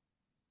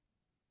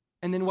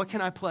 And then what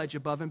can I pledge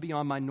above and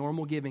beyond my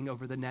normal giving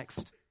over the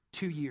next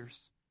 2 years?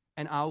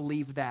 And I'll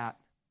leave that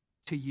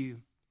to you.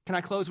 Can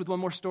I close with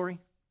one more story?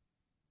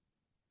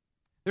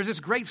 There's this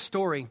great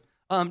story.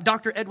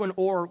 Dr. Edwin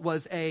Orr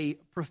was a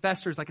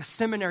professor, like a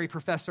seminary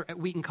professor at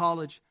Wheaton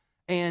College.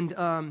 And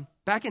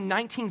back in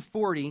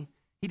 1940,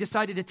 he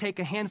decided to take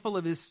a handful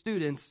of his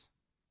students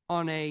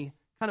on a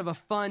kind of a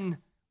fun,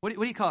 what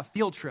do you call it,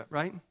 field trip,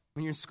 right?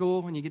 When you're in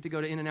school and you get to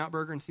go to In-N-Out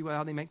Burger and see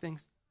how they make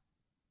things.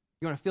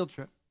 You go on a field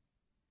trip.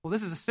 Well,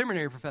 this is a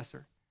seminary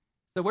professor.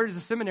 So where does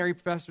a seminary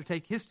professor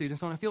take his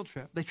students on a field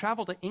trip? They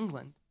travel to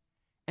England.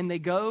 And they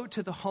go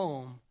to the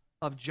home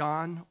of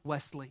John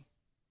Wesley.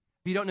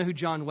 If you don't know who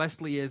John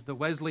Wesley is, the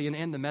Wesleyan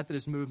and the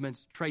Methodist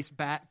movements trace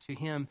back to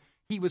him.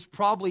 He was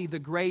probably the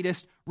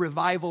greatest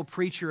revival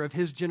preacher of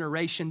his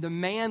generation. The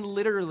man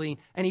literally,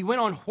 and he went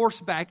on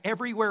horseback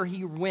everywhere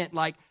he went.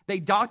 Like, they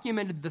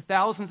documented the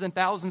thousands and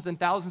thousands and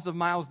thousands of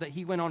miles that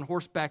he went on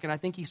horseback, and I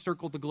think he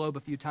circled the globe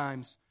a few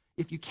times,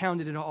 if you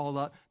counted it all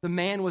up. The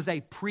man was a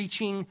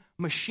preaching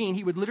machine.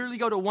 He would literally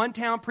go to one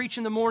town, preach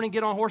in the morning,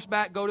 get on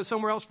horseback, go to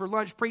somewhere else for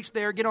lunch, preach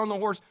there, get on the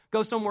horse,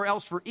 go somewhere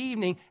else for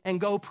evening,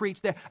 and go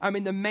preach there. I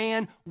mean, the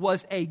man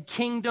was a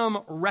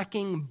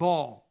kingdom-wrecking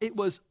ball. It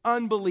was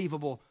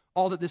unbelievable,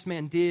 all that this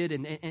man did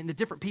and the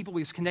different people he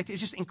was connected.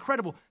 It's just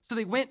incredible. So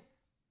they went,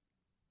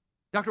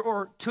 Dr.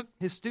 Orr took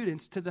his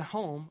students to the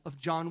home of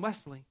John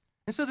Wesley.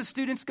 And so the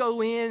students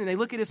go in and they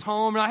look at his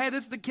home, and like, hey,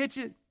 this is the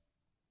kitchen.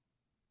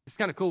 It's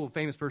kind of cool,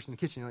 famous person in the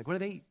kitchen. You're like, what do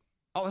they eat?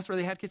 Oh, that's where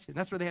they had kitchen.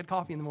 That's where they had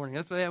coffee in the morning.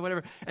 That's where they had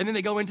whatever. And then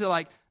they go into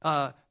like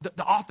the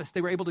office.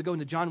 They were able to go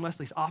into John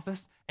Wesley's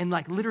office, and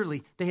like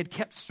literally they had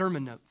kept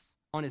sermon notes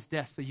on his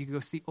desk, so you could go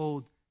see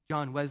old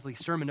John Wesley's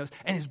sermon notes.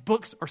 And his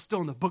books are still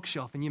on the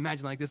bookshelf. And you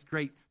imagine like this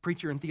great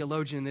preacher and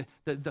theologian,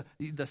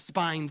 the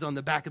spines on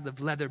the back of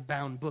the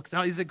leather-bound books,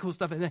 all these cool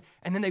stuff. And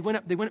then they went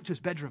up to his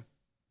bedroom,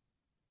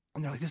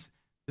 and they're like, this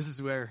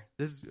is weird.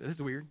 This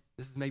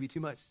is maybe too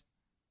much.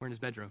 We're in his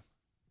bedroom.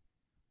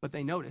 But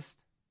they noticed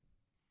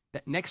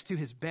that next to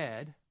his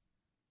bed,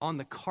 on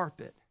the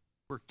carpet,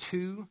 were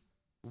 2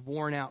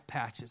 worn-out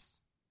patches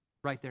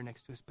right there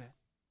next to his bed.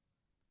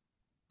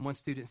 And one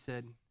student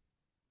said,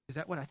 is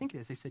that what I think it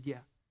is? They said, yeah.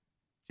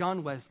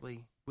 John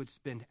Wesley would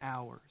spend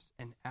hours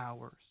and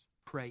hours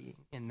praying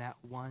in that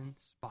one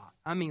spot.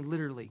 I mean,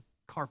 literally,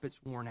 carpets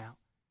worn out.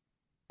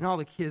 And all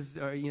the kids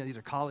are, these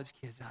are college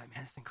kids. They're like,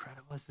 man, it's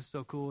incredible. This is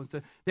so cool. And so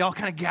they all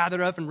kind of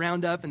gather up and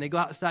round up, and they go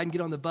outside and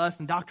get on the bus.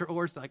 And Dr.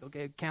 Orr's like,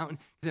 okay, counting.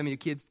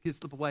 Because, kids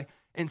slip away.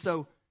 And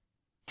so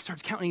he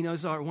starts counting. He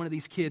knows one of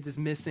these kids is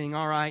missing.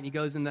 All right. And he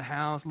goes in the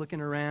house,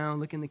 looking around,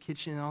 looking in the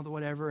kitchen and all the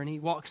whatever. And he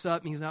walks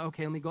up, and he's like,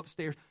 okay, let me go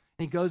upstairs.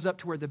 And he goes up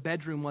to where the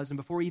bedroom was. And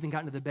before he even got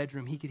into the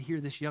bedroom, he could hear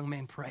this young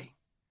man pray.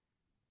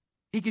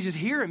 He could just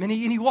hear him. And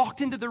he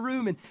walked into the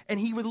room, and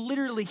he would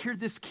literally hear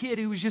this kid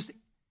who was just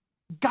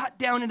got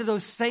down into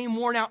those same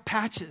worn out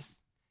patches.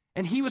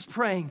 And he was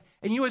praying.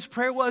 And his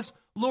prayer was,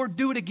 Lord,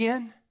 do it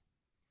again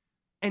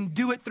and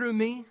do it through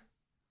me.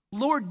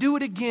 Lord, do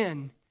it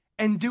again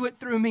and do it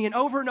through me. And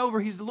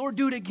over, he's, Lord,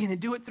 do it again and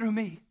do it through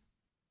me.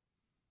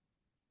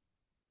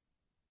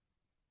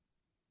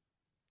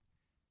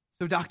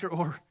 So Dr.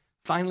 Orr,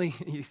 finally,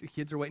 the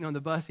kids are waiting on the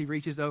bus. He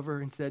reaches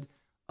over and said,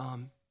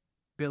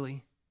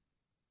 Billy,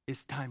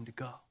 it's time to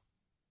go.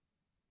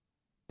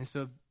 And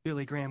so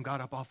Billy Graham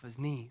got up off his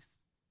knees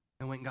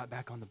and went and got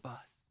back on the bus.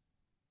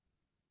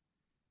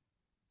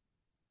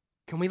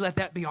 Can we let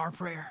that be our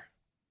prayer?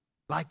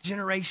 Like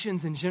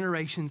generations and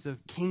generations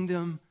of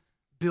kingdom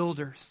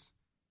builders,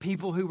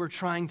 people who were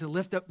trying to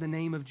lift up the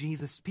name of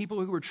Jesus, people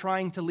who were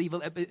trying to leave,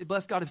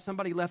 bless God, if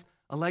somebody left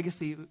a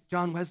legacy,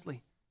 John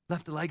Wesley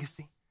left a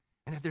legacy.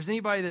 And if there's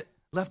anybody that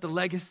left a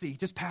legacy,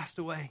 just passed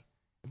away,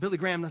 Billy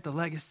Graham left a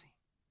legacy.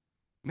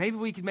 Maybe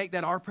we could make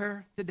that our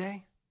prayer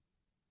today.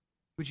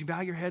 Would you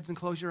bow your heads and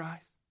close your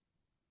eyes?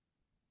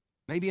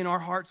 Maybe in our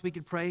hearts we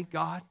could pray,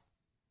 God,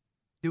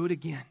 do it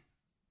again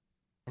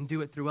and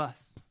do it through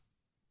us.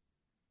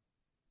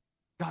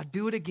 God,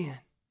 do it again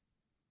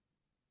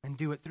and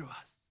do it through us.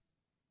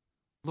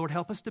 Lord,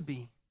 help us to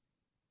be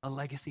a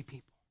legacy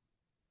people.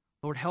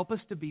 Lord, help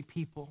us to be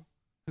people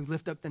who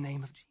lift up the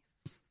name of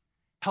Jesus.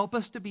 Help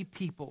us to be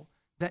people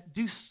that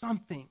do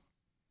something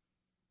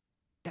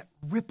that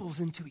ripples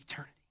into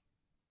eternity.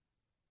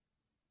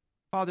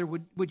 Father,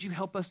 would you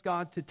help us,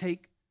 God, to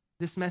take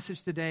this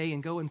message today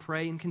and go and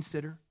pray and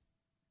consider?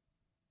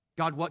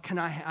 God, what can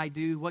I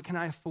do? What can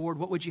I afford?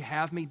 What would you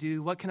have me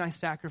do? What can I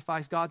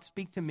sacrifice? God,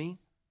 speak to me.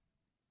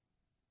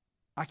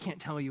 I can't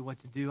tell you what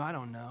to do. I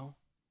don't know.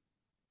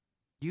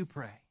 You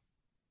pray.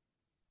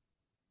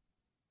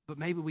 But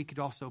maybe we could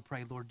also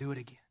pray, Lord, do it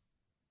again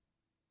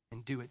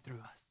and do it through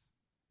us.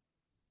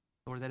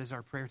 Lord, that is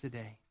our prayer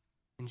today.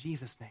 In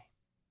Jesus' name.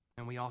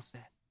 And we all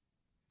said,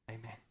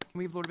 amen. Can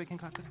we give Lord a big hand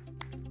clap today?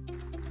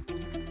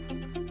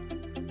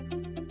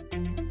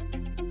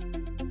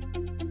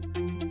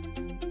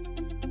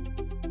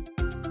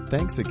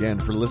 Thanks again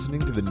for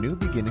listening to the New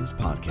Beginnings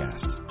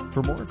podcast.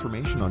 For more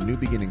information on New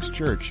Beginnings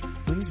Church,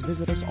 please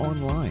visit us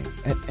online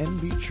at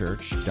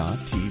nbchurch.tv.